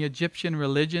Pharaoh and the Egyptian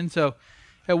religion? So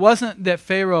it wasn't that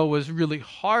Pharaoh was really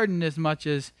hardened as much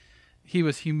as he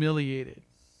was humiliated.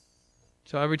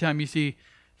 So every time you see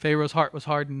Pharaoh's heart was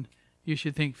hardened, you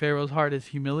should think Pharaoh's heart is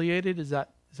humiliated. Is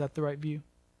that the right view?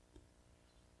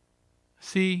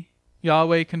 C,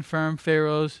 Yahweh confirmed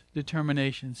Pharaoh's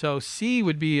determination. So C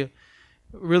would be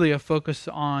really a focus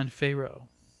on Pharaoh.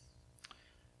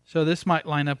 So this might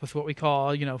line up with what we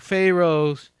call,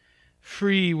 Pharaoh's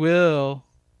free will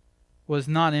was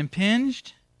not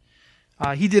impinged.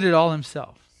 He did it all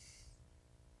himself.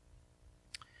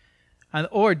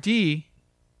 Or D,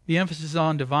 the emphasis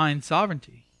on divine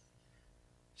sovereignty.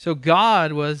 So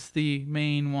God was the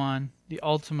main one, the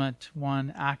ultimate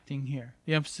one acting here.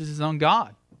 The emphasis is on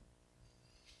God.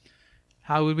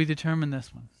 How would we determine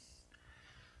this one?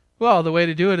 Well, the way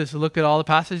to do it is to look at all the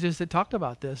passages that talked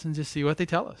about this and just see what they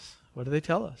tell us. What do they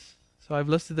tell us? So I've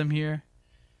listed them here.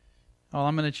 Oh,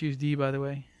 I'm going to choose D, by the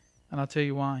way, and I'll tell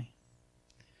you why.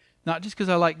 Not just because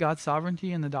I like God's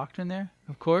sovereignty and the doctrine there,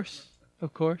 of course,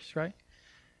 right?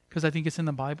 Because I think it's in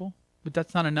the Bible, but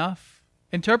that's not enough.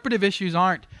 Interpretive issues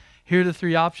aren't, here are the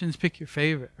 3 options, pick your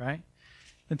favorite, right?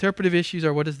 Interpretive issues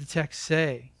are, what does the text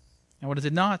say? And what does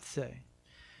it not say?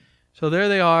 So there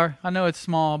they are. I know it's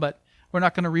small, but we're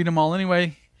not going to read them all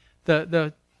anyway.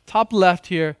 The top left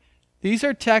here, these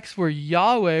are texts where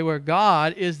Yahweh, where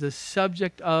God is the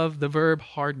subject of the verb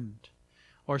hardened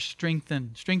or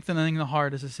strengthened. Strengthening the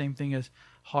heart is the same thing as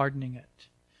hardening it.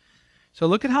 So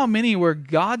look at how many where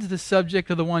God's the subject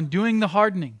of the one doing the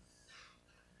hardening.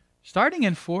 Starting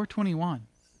in 421.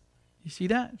 You see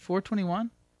that?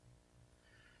 421.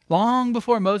 Long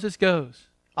before Moses goes,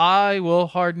 I will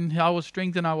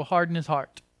strengthen, I will harden his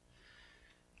heart.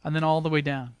 And then all the way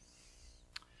down.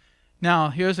 Now,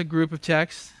 here's a group of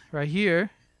texts right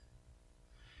here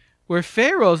where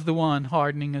Pharaoh's the one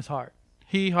hardening his heart.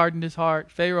 He hardened his heart.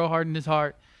 Pharaoh hardened his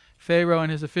heart. Pharaoh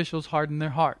and his officials hardened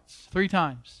their hearts 3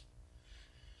 times.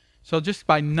 So just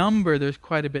by number, there's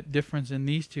quite a bit difference in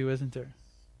these two, isn't there?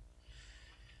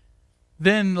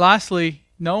 Then lastly,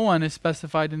 no one is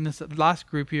specified in this last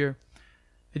group here.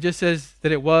 It just says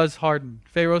that it was hardened.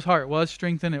 Pharaoh's heart was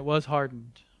strengthened. It was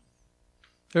hardened.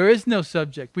 There is no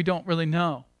subject. We don't really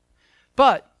know.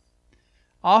 But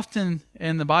often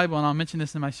in the Bible, and I'll mention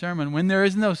this in my sermon, when there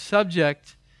is no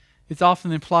subject, it's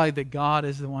often implied that God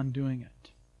is the one doing it.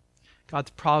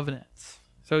 God's providence.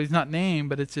 So he's not named,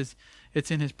 but it's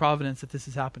in his providence that this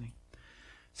is happening.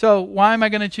 So why am I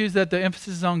going to choose that the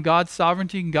emphasis is on God's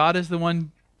sovereignty and God is the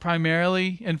one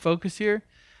primarily in focus here?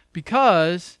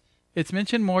 Because it's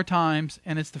mentioned more times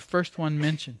and it's the first one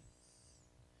mentioned.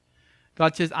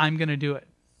 God says, I'm going to do it.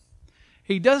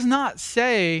 He does not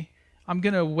say, I'm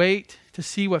going to wait to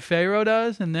see what Pharaoh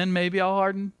does and then maybe I'll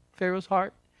harden Pharaoh's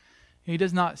heart. He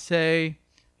does not say,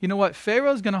 you know what,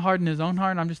 Pharaoh's going to harden his own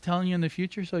heart and I'm just telling you in the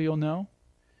future so you'll know.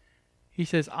 He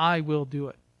says, I will do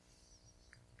it.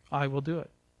 I will do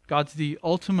it. God's the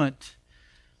ultimate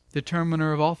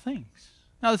determiner of all things.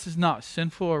 Now, this is not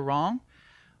sinful or wrong.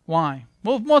 Why?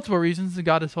 Well, multiple reasons.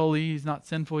 God is holy. He's not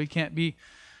sinful. He can't be.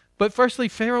 But firstly,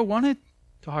 Pharaoh wanted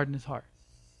to harden his heart.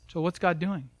 So what's God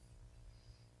doing?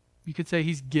 You could say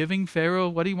he's giving Pharaoh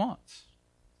what he wants.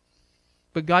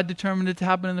 But God determined it to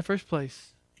happen in the first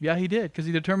place. Yeah, he did, because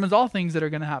he determines all things that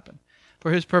are going to happen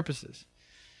for his purposes.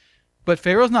 But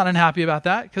Pharaoh's not unhappy about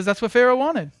that, because that's what Pharaoh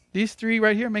wanted. These three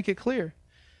right here make it clear.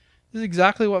 This is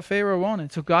exactly what Pharaoh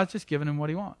wanted. So God's just giving him what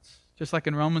he wants. Just like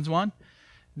in Romans 1,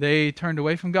 they turned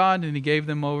away from God and he gave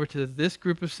them over to this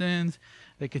group of sins.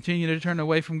 They continued to turn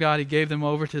away from God. He gave them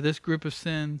over to this group of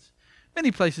sins.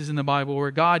 Many places in the Bible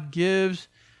where God gives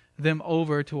them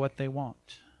over to what they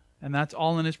want. And that's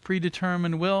all in his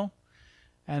predetermined will.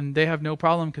 And they have no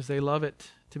problem because they love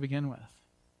it to begin with.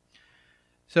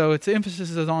 So its emphasis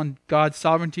is on God's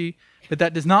sovereignty. But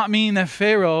that does not mean that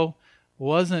Pharaoh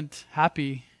wasn't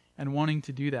happy and wanting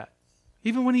to do that.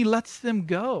 Even when he lets them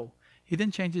go, he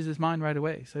then changes his mind right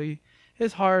away. So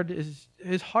his heart is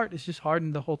just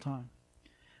hardened the whole time.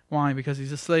 Why? Because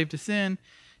he's a slave to sin.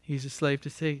 He's a slave to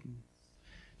Satan.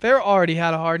 Pharaoh already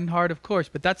had a hardened heart, of course,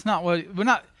 but that's not what we're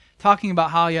not talking about.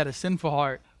 How he had a sinful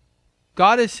heart.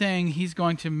 God is saying he's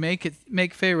going to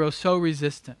make Pharaoh so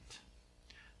resistant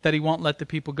that he won't let the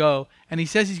people go, and he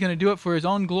says he's going to do it for his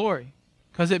own glory,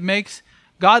 because it makes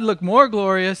God look more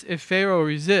glorious if Pharaoh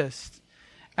resists.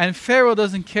 And Pharaoh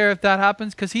doesn't care if that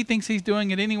happens because he thinks he's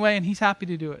doing it anyway and he's happy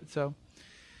to do it. So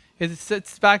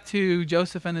it's back to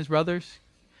Joseph and his brothers.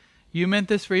 You meant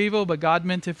this for evil, but God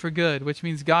meant it for good, which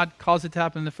means God caused it to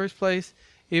happen in the first place.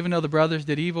 Even though the brothers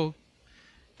did evil,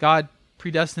 God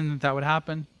predestined that would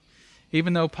happen.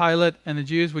 Even though Pilate and the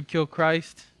Jews would kill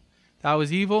Christ, that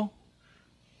was evil.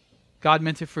 God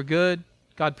meant it for good.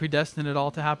 God predestined it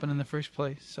all to happen in the first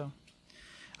place. So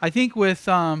I think with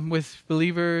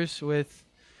believers,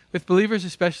 with believers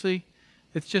especially,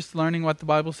 it's just learning what the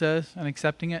Bible says and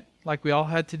accepting it, like we all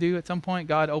had to do at some point.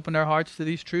 God opened our hearts to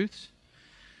these truths.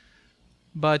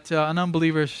 But an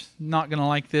unbeliever's not going to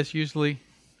like this usually.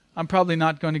 I'm probably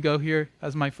not going to go here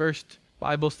as my first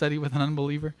Bible study with an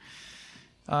unbeliever.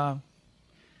 I'll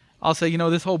say,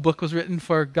 this whole book was written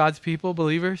for God's people,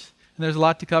 believers. And there's a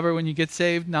lot to cover when you get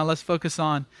saved. Now let's focus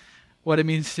on what it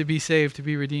means to be saved, to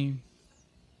be redeemed.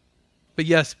 But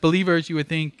yes, believers, you would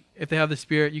think, if they have the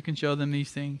Spirit, you can show them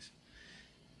these things.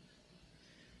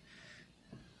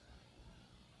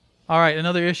 All right,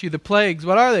 another issue, the plagues.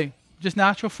 What are they? Just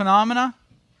natural phenomena?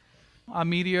 A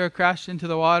meteor crashed into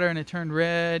the water and it turned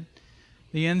red.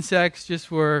 The insects just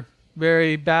were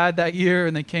very bad that year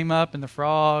and they came up, and the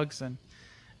frogs.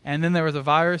 And then there was a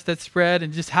virus that spread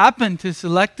and just happened to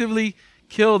selectively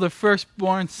kill the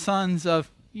firstborn sons of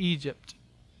Egypt.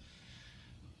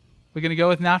 We're going to go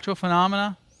with natural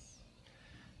phenomena?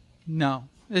 No.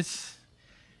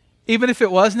 Even if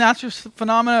it was natural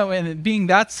phenomena and it being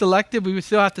that selective, we would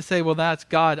still have to say, well, that's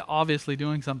God obviously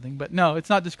doing something. But no, it's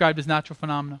not described as natural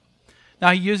phenomena. Now,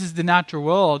 he uses the natural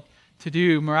world to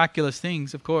do miraculous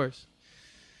things, of course.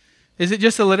 Is it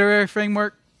just a literary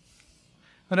framework?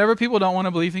 Whenever people don't want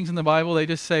to believe things in the Bible, they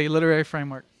just say literary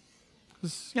framework.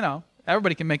 Because,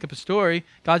 everybody can make up a story.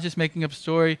 God's just making up a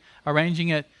story, arranging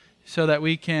it so that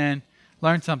we can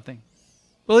learn something.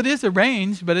 Well, it is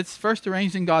arranged, but it's first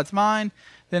arranged in God's mind,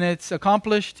 then it's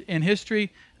accomplished in history,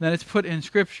 and then it's put in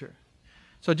Scripture.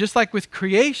 So just like with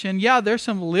creation, there's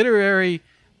some literary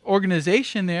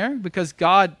organization there because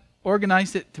God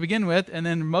organized it to begin with, and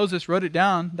then Moses wrote it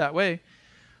down that way.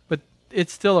 But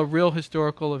it's still a real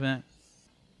historical event.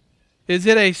 Is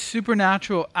it a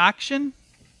supernatural action?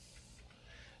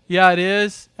 Yeah, it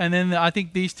is. And then I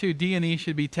think these two, D and E,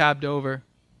 should be tabbed over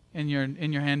in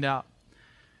your handout.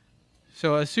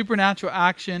 So a supernatural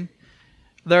action.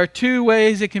 There are two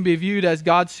ways it can be viewed as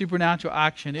God's supernatural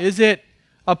action. Is it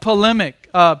a polemic?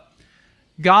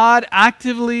 God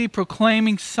actively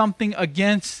proclaiming something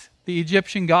against the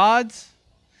Egyptian gods?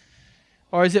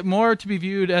 Or is it more to be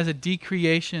viewed as a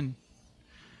decreation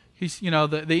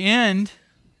The end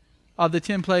of the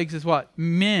 10 plagues is what?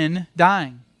 Men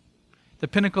dying. The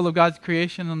pinnacle of God's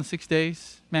creation on the 6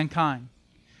 days, mankind.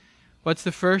 What's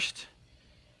the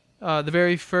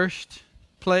very first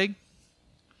plague?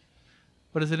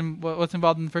 What is it? What's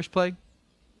involved in the first plague?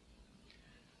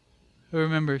 Who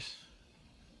remembers?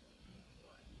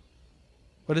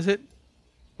 What is it?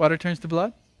 Water turns to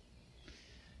blood?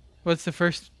 What's the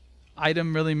first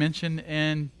item really mentioned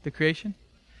in the creation?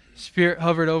 Spirit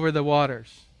hovered over the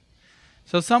waters.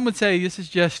 So some would say this is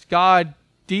just God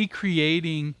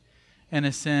decreating, in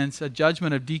a sense, a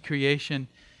judgment of decreation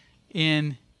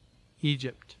in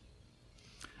Egypt.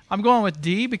 I'm going with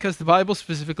D because the Bible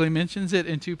specifically mentions it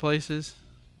in 2 places.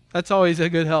 That's always a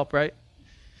good help, right?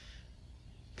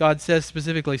 God says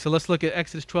specifically. So let's look at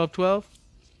Exodus 12:12.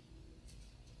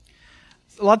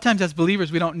 A lot of times as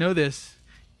believers we don't know this.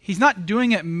 He's not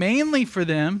doing it mainly for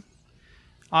them.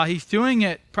 He's doing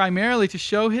it primarily to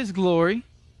show his glory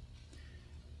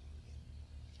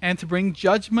and to bring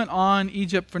judgment on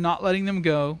Egypt for not letting them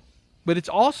go. But it's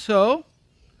also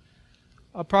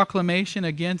a proclamation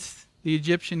against the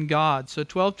Egyptian gods. So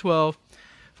 12:12,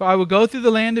 for I will go through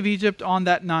the land of Egypt on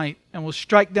that night and will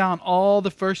strike down all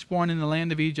the firstborn in the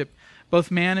land of Egypt,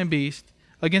 both man and beast.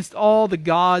 Against all the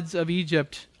gods of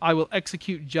Egypt I will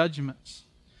execute judgments.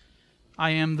 I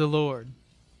am the Lord.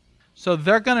 So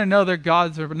they're going to know their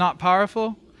gods are not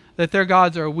powerful, that their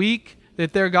gods are weak,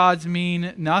 that their gods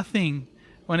mean nothing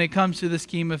when it comes to the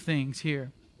scheme of things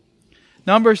here.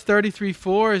 Numbers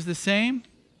 33:4 is the same.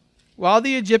 While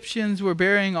the Egyptians were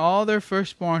burying all their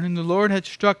firstborn whom the Lord had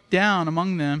struck down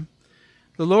among them,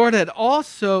 the Lord had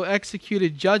also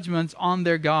executed judgments on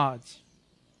their gods.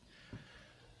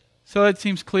 So it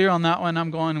seems clear on that one.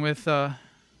 I'm going with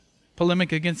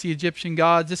polemic against the Egyptian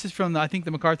gods. This is from, I think,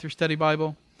 the MacArthur Study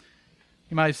Bible.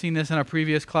 You might have seen this in a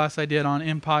previous class I did on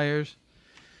empires.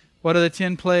 What are the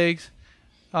 10 plagues?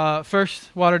 First,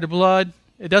 water to blood.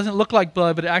 It doesn't look like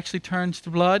blood, but it actually turns to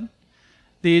blood.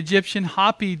 The Egyptian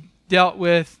Hapi dealt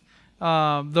with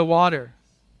the water,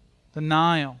 the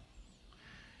Nile.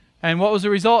 And what was the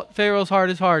result? Pharaoh's heart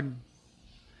is hardened.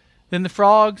 Then the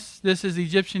frogs. This is the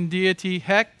Egyptian deity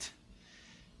Hecht.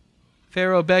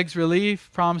 Pharaoh begs relief,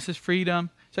 promises freedom.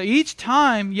 So each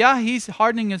time, he's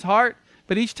hardening his heart,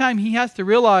 but each time he has to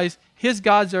realize his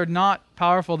gods are not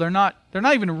powerful. They're not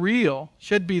even real,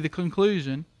 should be the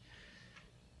conclusion.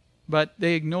 But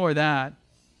they ignore that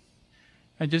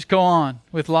and just go on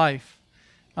with life.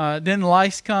 Then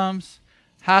lice comes.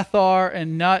 Hathor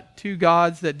and Nut, 2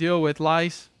 gods that deal with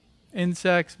lice,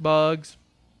 insects, bugs.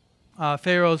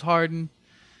 Pharaoh's hardened.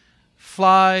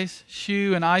 Flies,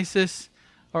 Shu and Isis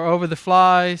are over the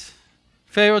flies.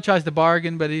 Pharaoh tries to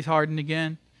bargain, but he's hardened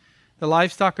again. The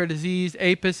livestock are diseased.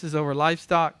 Apis is over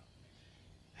livestock.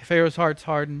 Pharaoh's heart's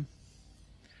hardened.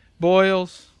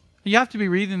 Boils. You have to be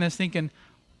reading this thinking,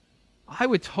 I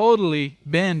would totally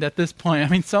bend at this point. I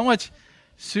mean, so much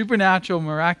supernatural,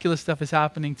 miraculous stuff is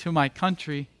happening to my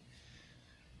country.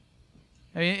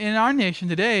 I mean, in our nation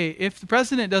today, if the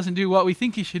president doesn't do what we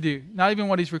think he should do, not even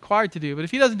what he's required to do, but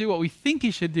if he doesn't do what we think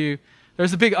he should do,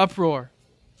 there's a big uproar.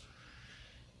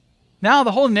 Now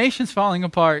the whole nation's falling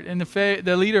apart, and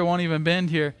the leader won't even bend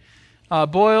here.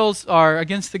 Boils are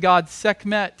against the god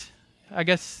Sekhmet. I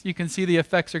guess you can see the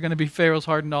effects are going to be Pharaoh's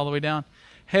hardened all the way down.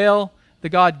 Hail, the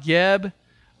god Geb.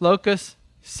 Locust,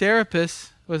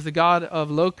 Serapis was the god of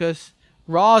locusts.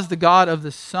 Ra is the god of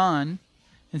the sun.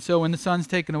 And so when the sun's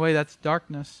taken away, that's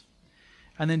darkness.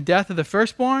 And then death of the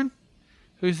firstborn.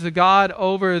 Who's the god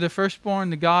over the firstborn,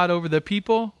 the god over the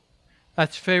people?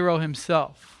 That's Pharaoh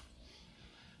himself.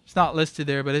 It's not listed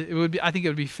there, but it would be. I think it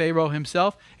would be Pharaoh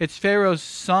himself. It's Pharaoh's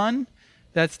son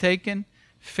that's taken.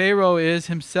 Pharaoh is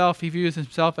himself. He views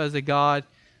himself as a god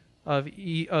of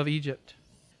Egypt.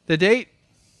 The date.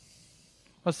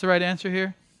 What's the right answer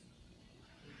here?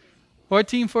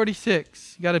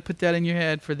 1446. You got to put that in your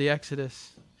head for the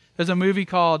Exodus. There's a movie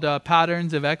called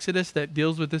Patterns of Exodus that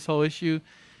deals with this whole issue.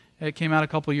 It came out a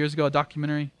couple of years ago, a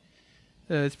documentary.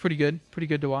 It's pretty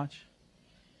good to watch.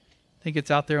 I think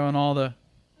it's out there on all the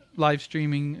live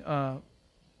streaming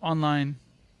online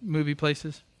movie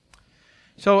places.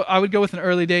 So I would go with an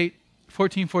early date,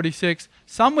 1446.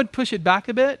 Some would push it back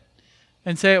a bit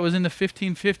and say it was in the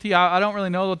 1550. I don't really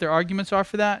know what their arguments are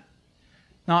for that.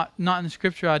 Not in the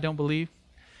scripture, I don't believe.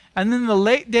 And then the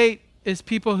late date is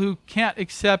people who can't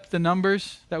accept the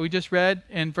numbers that we just read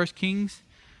in 1 Kings.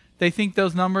 They think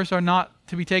those numbers are not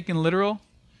to be taken literal.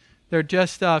 They're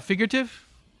just figurative,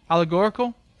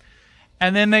 allegorical.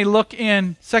 And then they look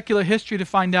in secular history to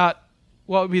find out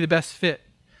what would be the best fit.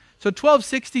 So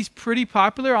 1260 is pretty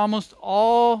popular. Almost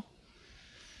all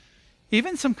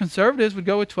Even some conservatives would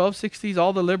go with 1260s.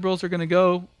 All the liberals are going to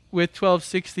go with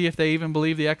 1260 if they even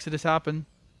believe the Exodus happened.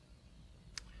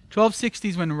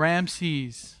 1260s when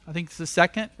Ramses, I think it's the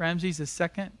second, Ramses the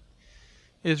second,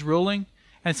 is ruling.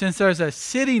 And since there's a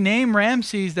city named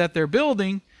Ramses that they're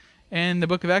building in the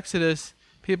book of Exodus,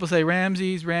 people say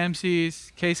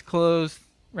Ramses, case closed.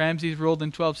 Ramses ruled in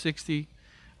 1260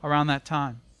 around that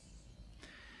time.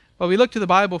 But we look to the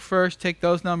Bible first, take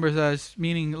those numbers as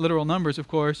meaning literal numbers, of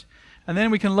course, and then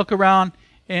we can look around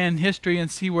in history and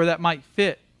see where that might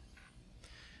fit.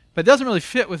 But it doesn't really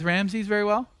fit with Ramses very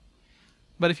well.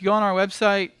 But if you go on our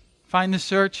website, find the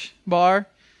search bar,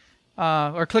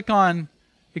 or click on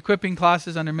equipping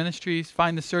classes under ministries,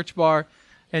 find the search bar,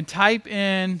 and type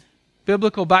in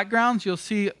biblical backgrounds. You'll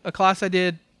see a class I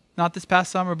did, not this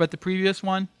past summer, but the previous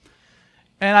one.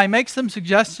 And I make some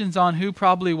suggestions on who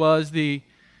probably was the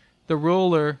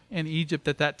ruler in Egypt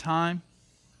at that time.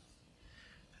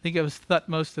 I think it was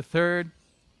Thutmose III,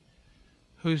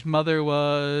 whose mother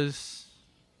was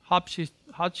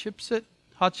Hatshepsut.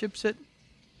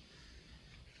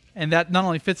 And that not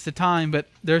only fits the time, but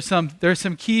there's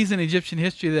some keys in Egyptian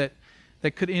history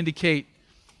that could indicate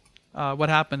what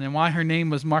happened and why her name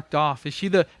was marked off. Is she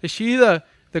the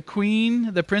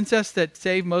queen, the princess that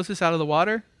saved Moses out of the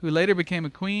water, who later became a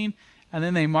queen, and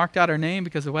then they marked out her name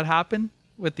because of what happened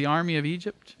with the army of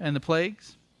Egypt and the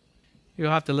plagues?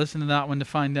 You'll have to listen to that one to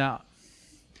find out.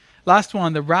 Last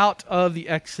one, the route of the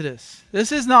Exodus.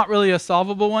 This is not really a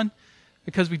solvable one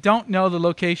because we don't know the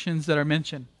locations that are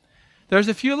mentioned. There's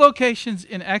a few locations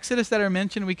in Exodus that are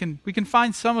mentioned. We can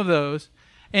find some of those.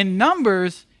 In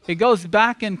Numbers, it goes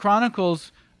back in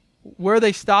Chronicles where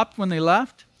they stopped when they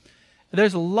left.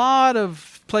 There's a lot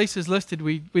of places listed.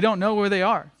 We don't know where they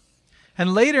are.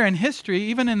 And later in history,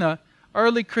 even in the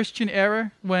early Christian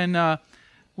era, when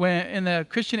in the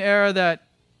Christian era that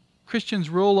Christians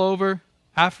rule over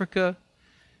Africa,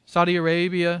 Saudi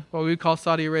Arabia, what we call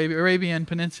Saudi Arabia, Arabian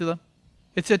Peninsula,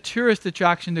 it's a tourist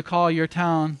attraction to call your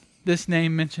town this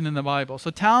name mentioned in the Bible.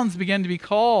 So towns began to be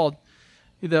called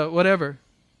whatever.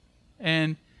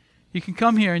 And you can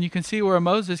come here and you can see where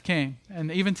Moses came.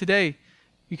 And even today,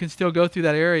 you can still go through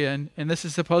that area. And this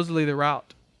is supposedly the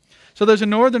route. So there's a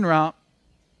northern route.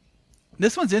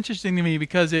 This one's interesting to me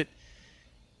because it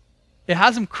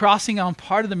has them crossing on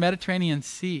part of the Mediterranean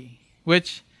Sea,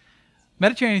 which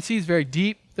Mediterranean Sea is very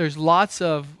deep. There's lots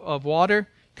of water.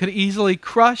 Could easily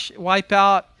crush, wipe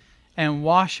out, and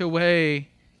wash away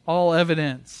all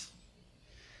evidence.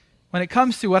 When it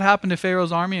comes to what happened to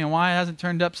Pharaoh's army and why it hasn't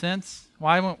turned up since,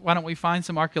 why don't we find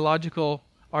some archaeological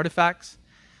artifacts?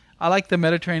 I like the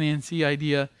Mediterranean Sea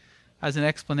idea as an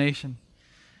explanation,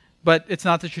 but it's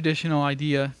not the traditional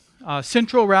idea.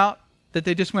 Central route that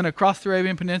they just went across the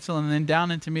Arabian Peninsula and then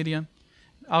down into Midian.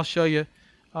 I'll show you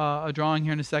a drawing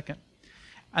here in a second.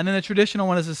 And then the traditional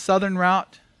one is a southern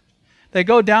route. They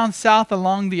go down south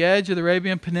along the edge of the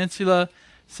Arabian Peninsula.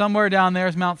 Somewhere down there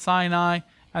is Mount Sinai,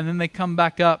 and then they come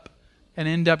back up and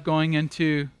end up going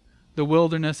into the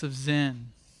wilderness of Zin.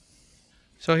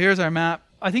 So here's our map.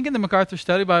 I think in the MacArthur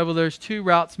Study Bible there's two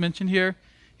routes mentioned here.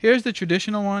 Here's the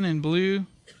traditional one in blue.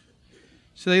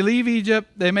 So they leave Egypt,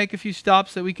 they make a few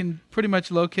stops that we can pretty much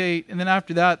locate, and then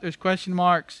after that there's question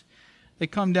marks. They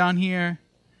come down here.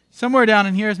 Somewhere down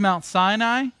in here is Mount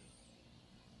Sinai.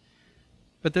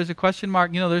 But there's a question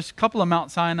mark. There's a couple of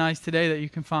Mount Sinai's today that you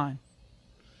can find.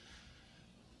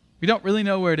 We don't really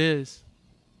know where it is.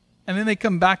 And then they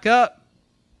come back up.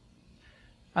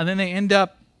 And then they end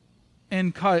up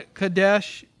in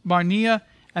Kadesh Barnea.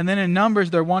 And then in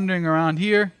Numbers, they're wandering around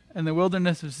here in the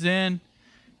wilderness of Zin.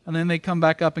 And then they come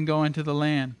back up and go into the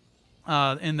land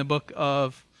in the book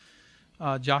of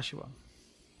Joshua.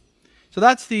 So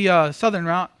that's the southern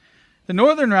route. The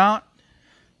northern route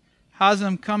has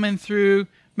them coming through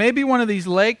maybe one of these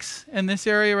lakes in this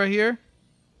area right here.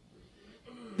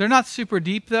 They're not super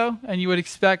deep, though, and you would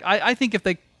expect... I think if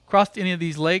they crossed any of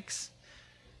these lakes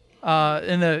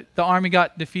and the army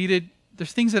got defeated,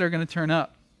 there's things that are going to turn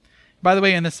up. By the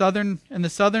way, in the southern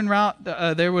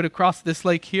route, they would have crossed this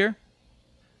lake here,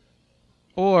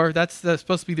 or that's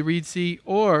supposed to be the Reed Sea,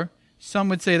 or some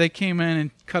would say they came in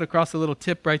and cut across a little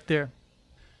tip right there.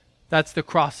 That's the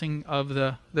crossing of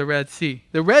the Red Sea.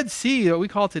 The Red Sea, that we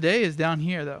call today, is down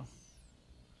here, though.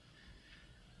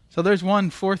 So there's one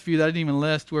fourth view that I didn't even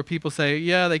list where people say,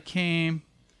 yeah, they came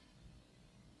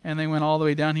and they went all the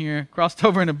way down here, crossed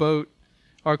over in a boat,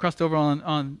 or crossed over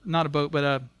on not a boat,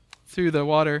 but through the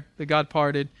water that God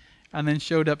parted, and then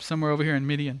showed up somewhere over here in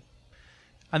Midian.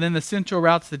 And then the central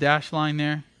route's the dash line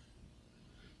there.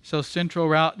 So central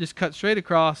route, just cut straight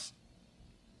across,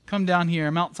 come down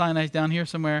here, Mount Sinai's down here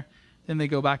somewhere, then they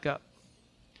go back up.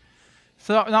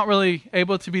 So not really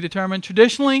able to be determined.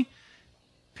 Traditionally,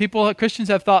 Christians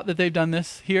have thought that they've done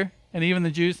this here, and even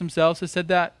the Jews themselves have said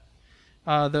that.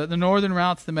 The northern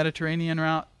route's the Mediterranean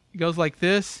route. It goes like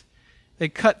this. They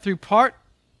cut through part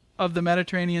of the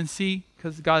Mediterranean Sea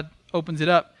because God opens it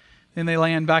up. Then they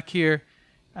land back here,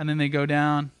 and then they go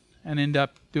down and end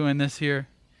up doing this here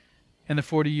in the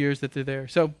 40 years that they're there.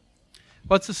 So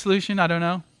what's the solution? I don't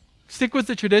know. Stick with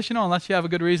the traditional unless you have a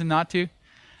good reason not to.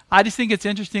 I just think it's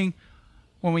interesting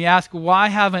when we ask, why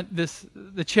haven't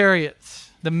the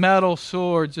chariots, the metal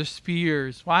swords or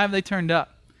spears, why have they turned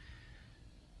up?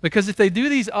 Because if they do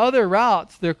these other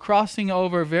routes, they're crossing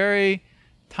over very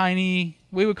tiny,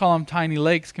 we would call them tiny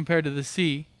lakes compared to the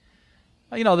sea.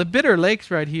 You know, the Bitter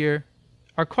Lakes right here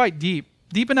are quite deep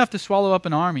enough to swallow up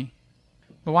an army.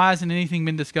 But why hasn't anything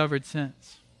been discovered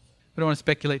since? We don't want to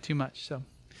speculate too much. So,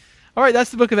 all right, that's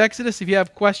the book of Exodus. If you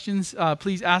have questions,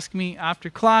 please ask me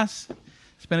after class.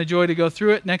 It's been a joy to go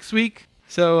through it. Next week,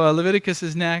 so Leviticus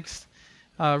is next.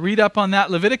 Read up on that.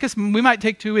 Leviticus, we might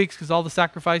take 2 weeks because all the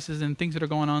sacrifices and things that are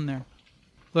going on there.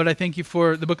 Lord, I thank you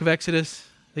for the book of Exodus,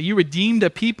 that you redeemed a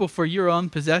people for your own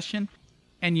possession,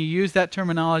 and you use that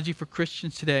terminology for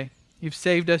Christians today. You've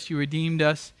saved us, you redeemed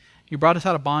us, you brought us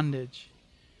out of bondage.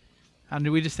 And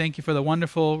we just thank you for the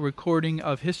wonderful recording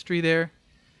of history there.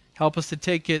 Help us to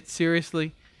take it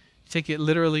seriously, take it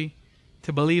literally,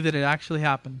 to believe that it actually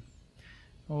happened.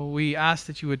 Well, we ask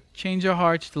that you would change our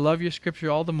hearts to love your scripture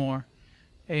all the more.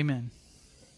 Amen.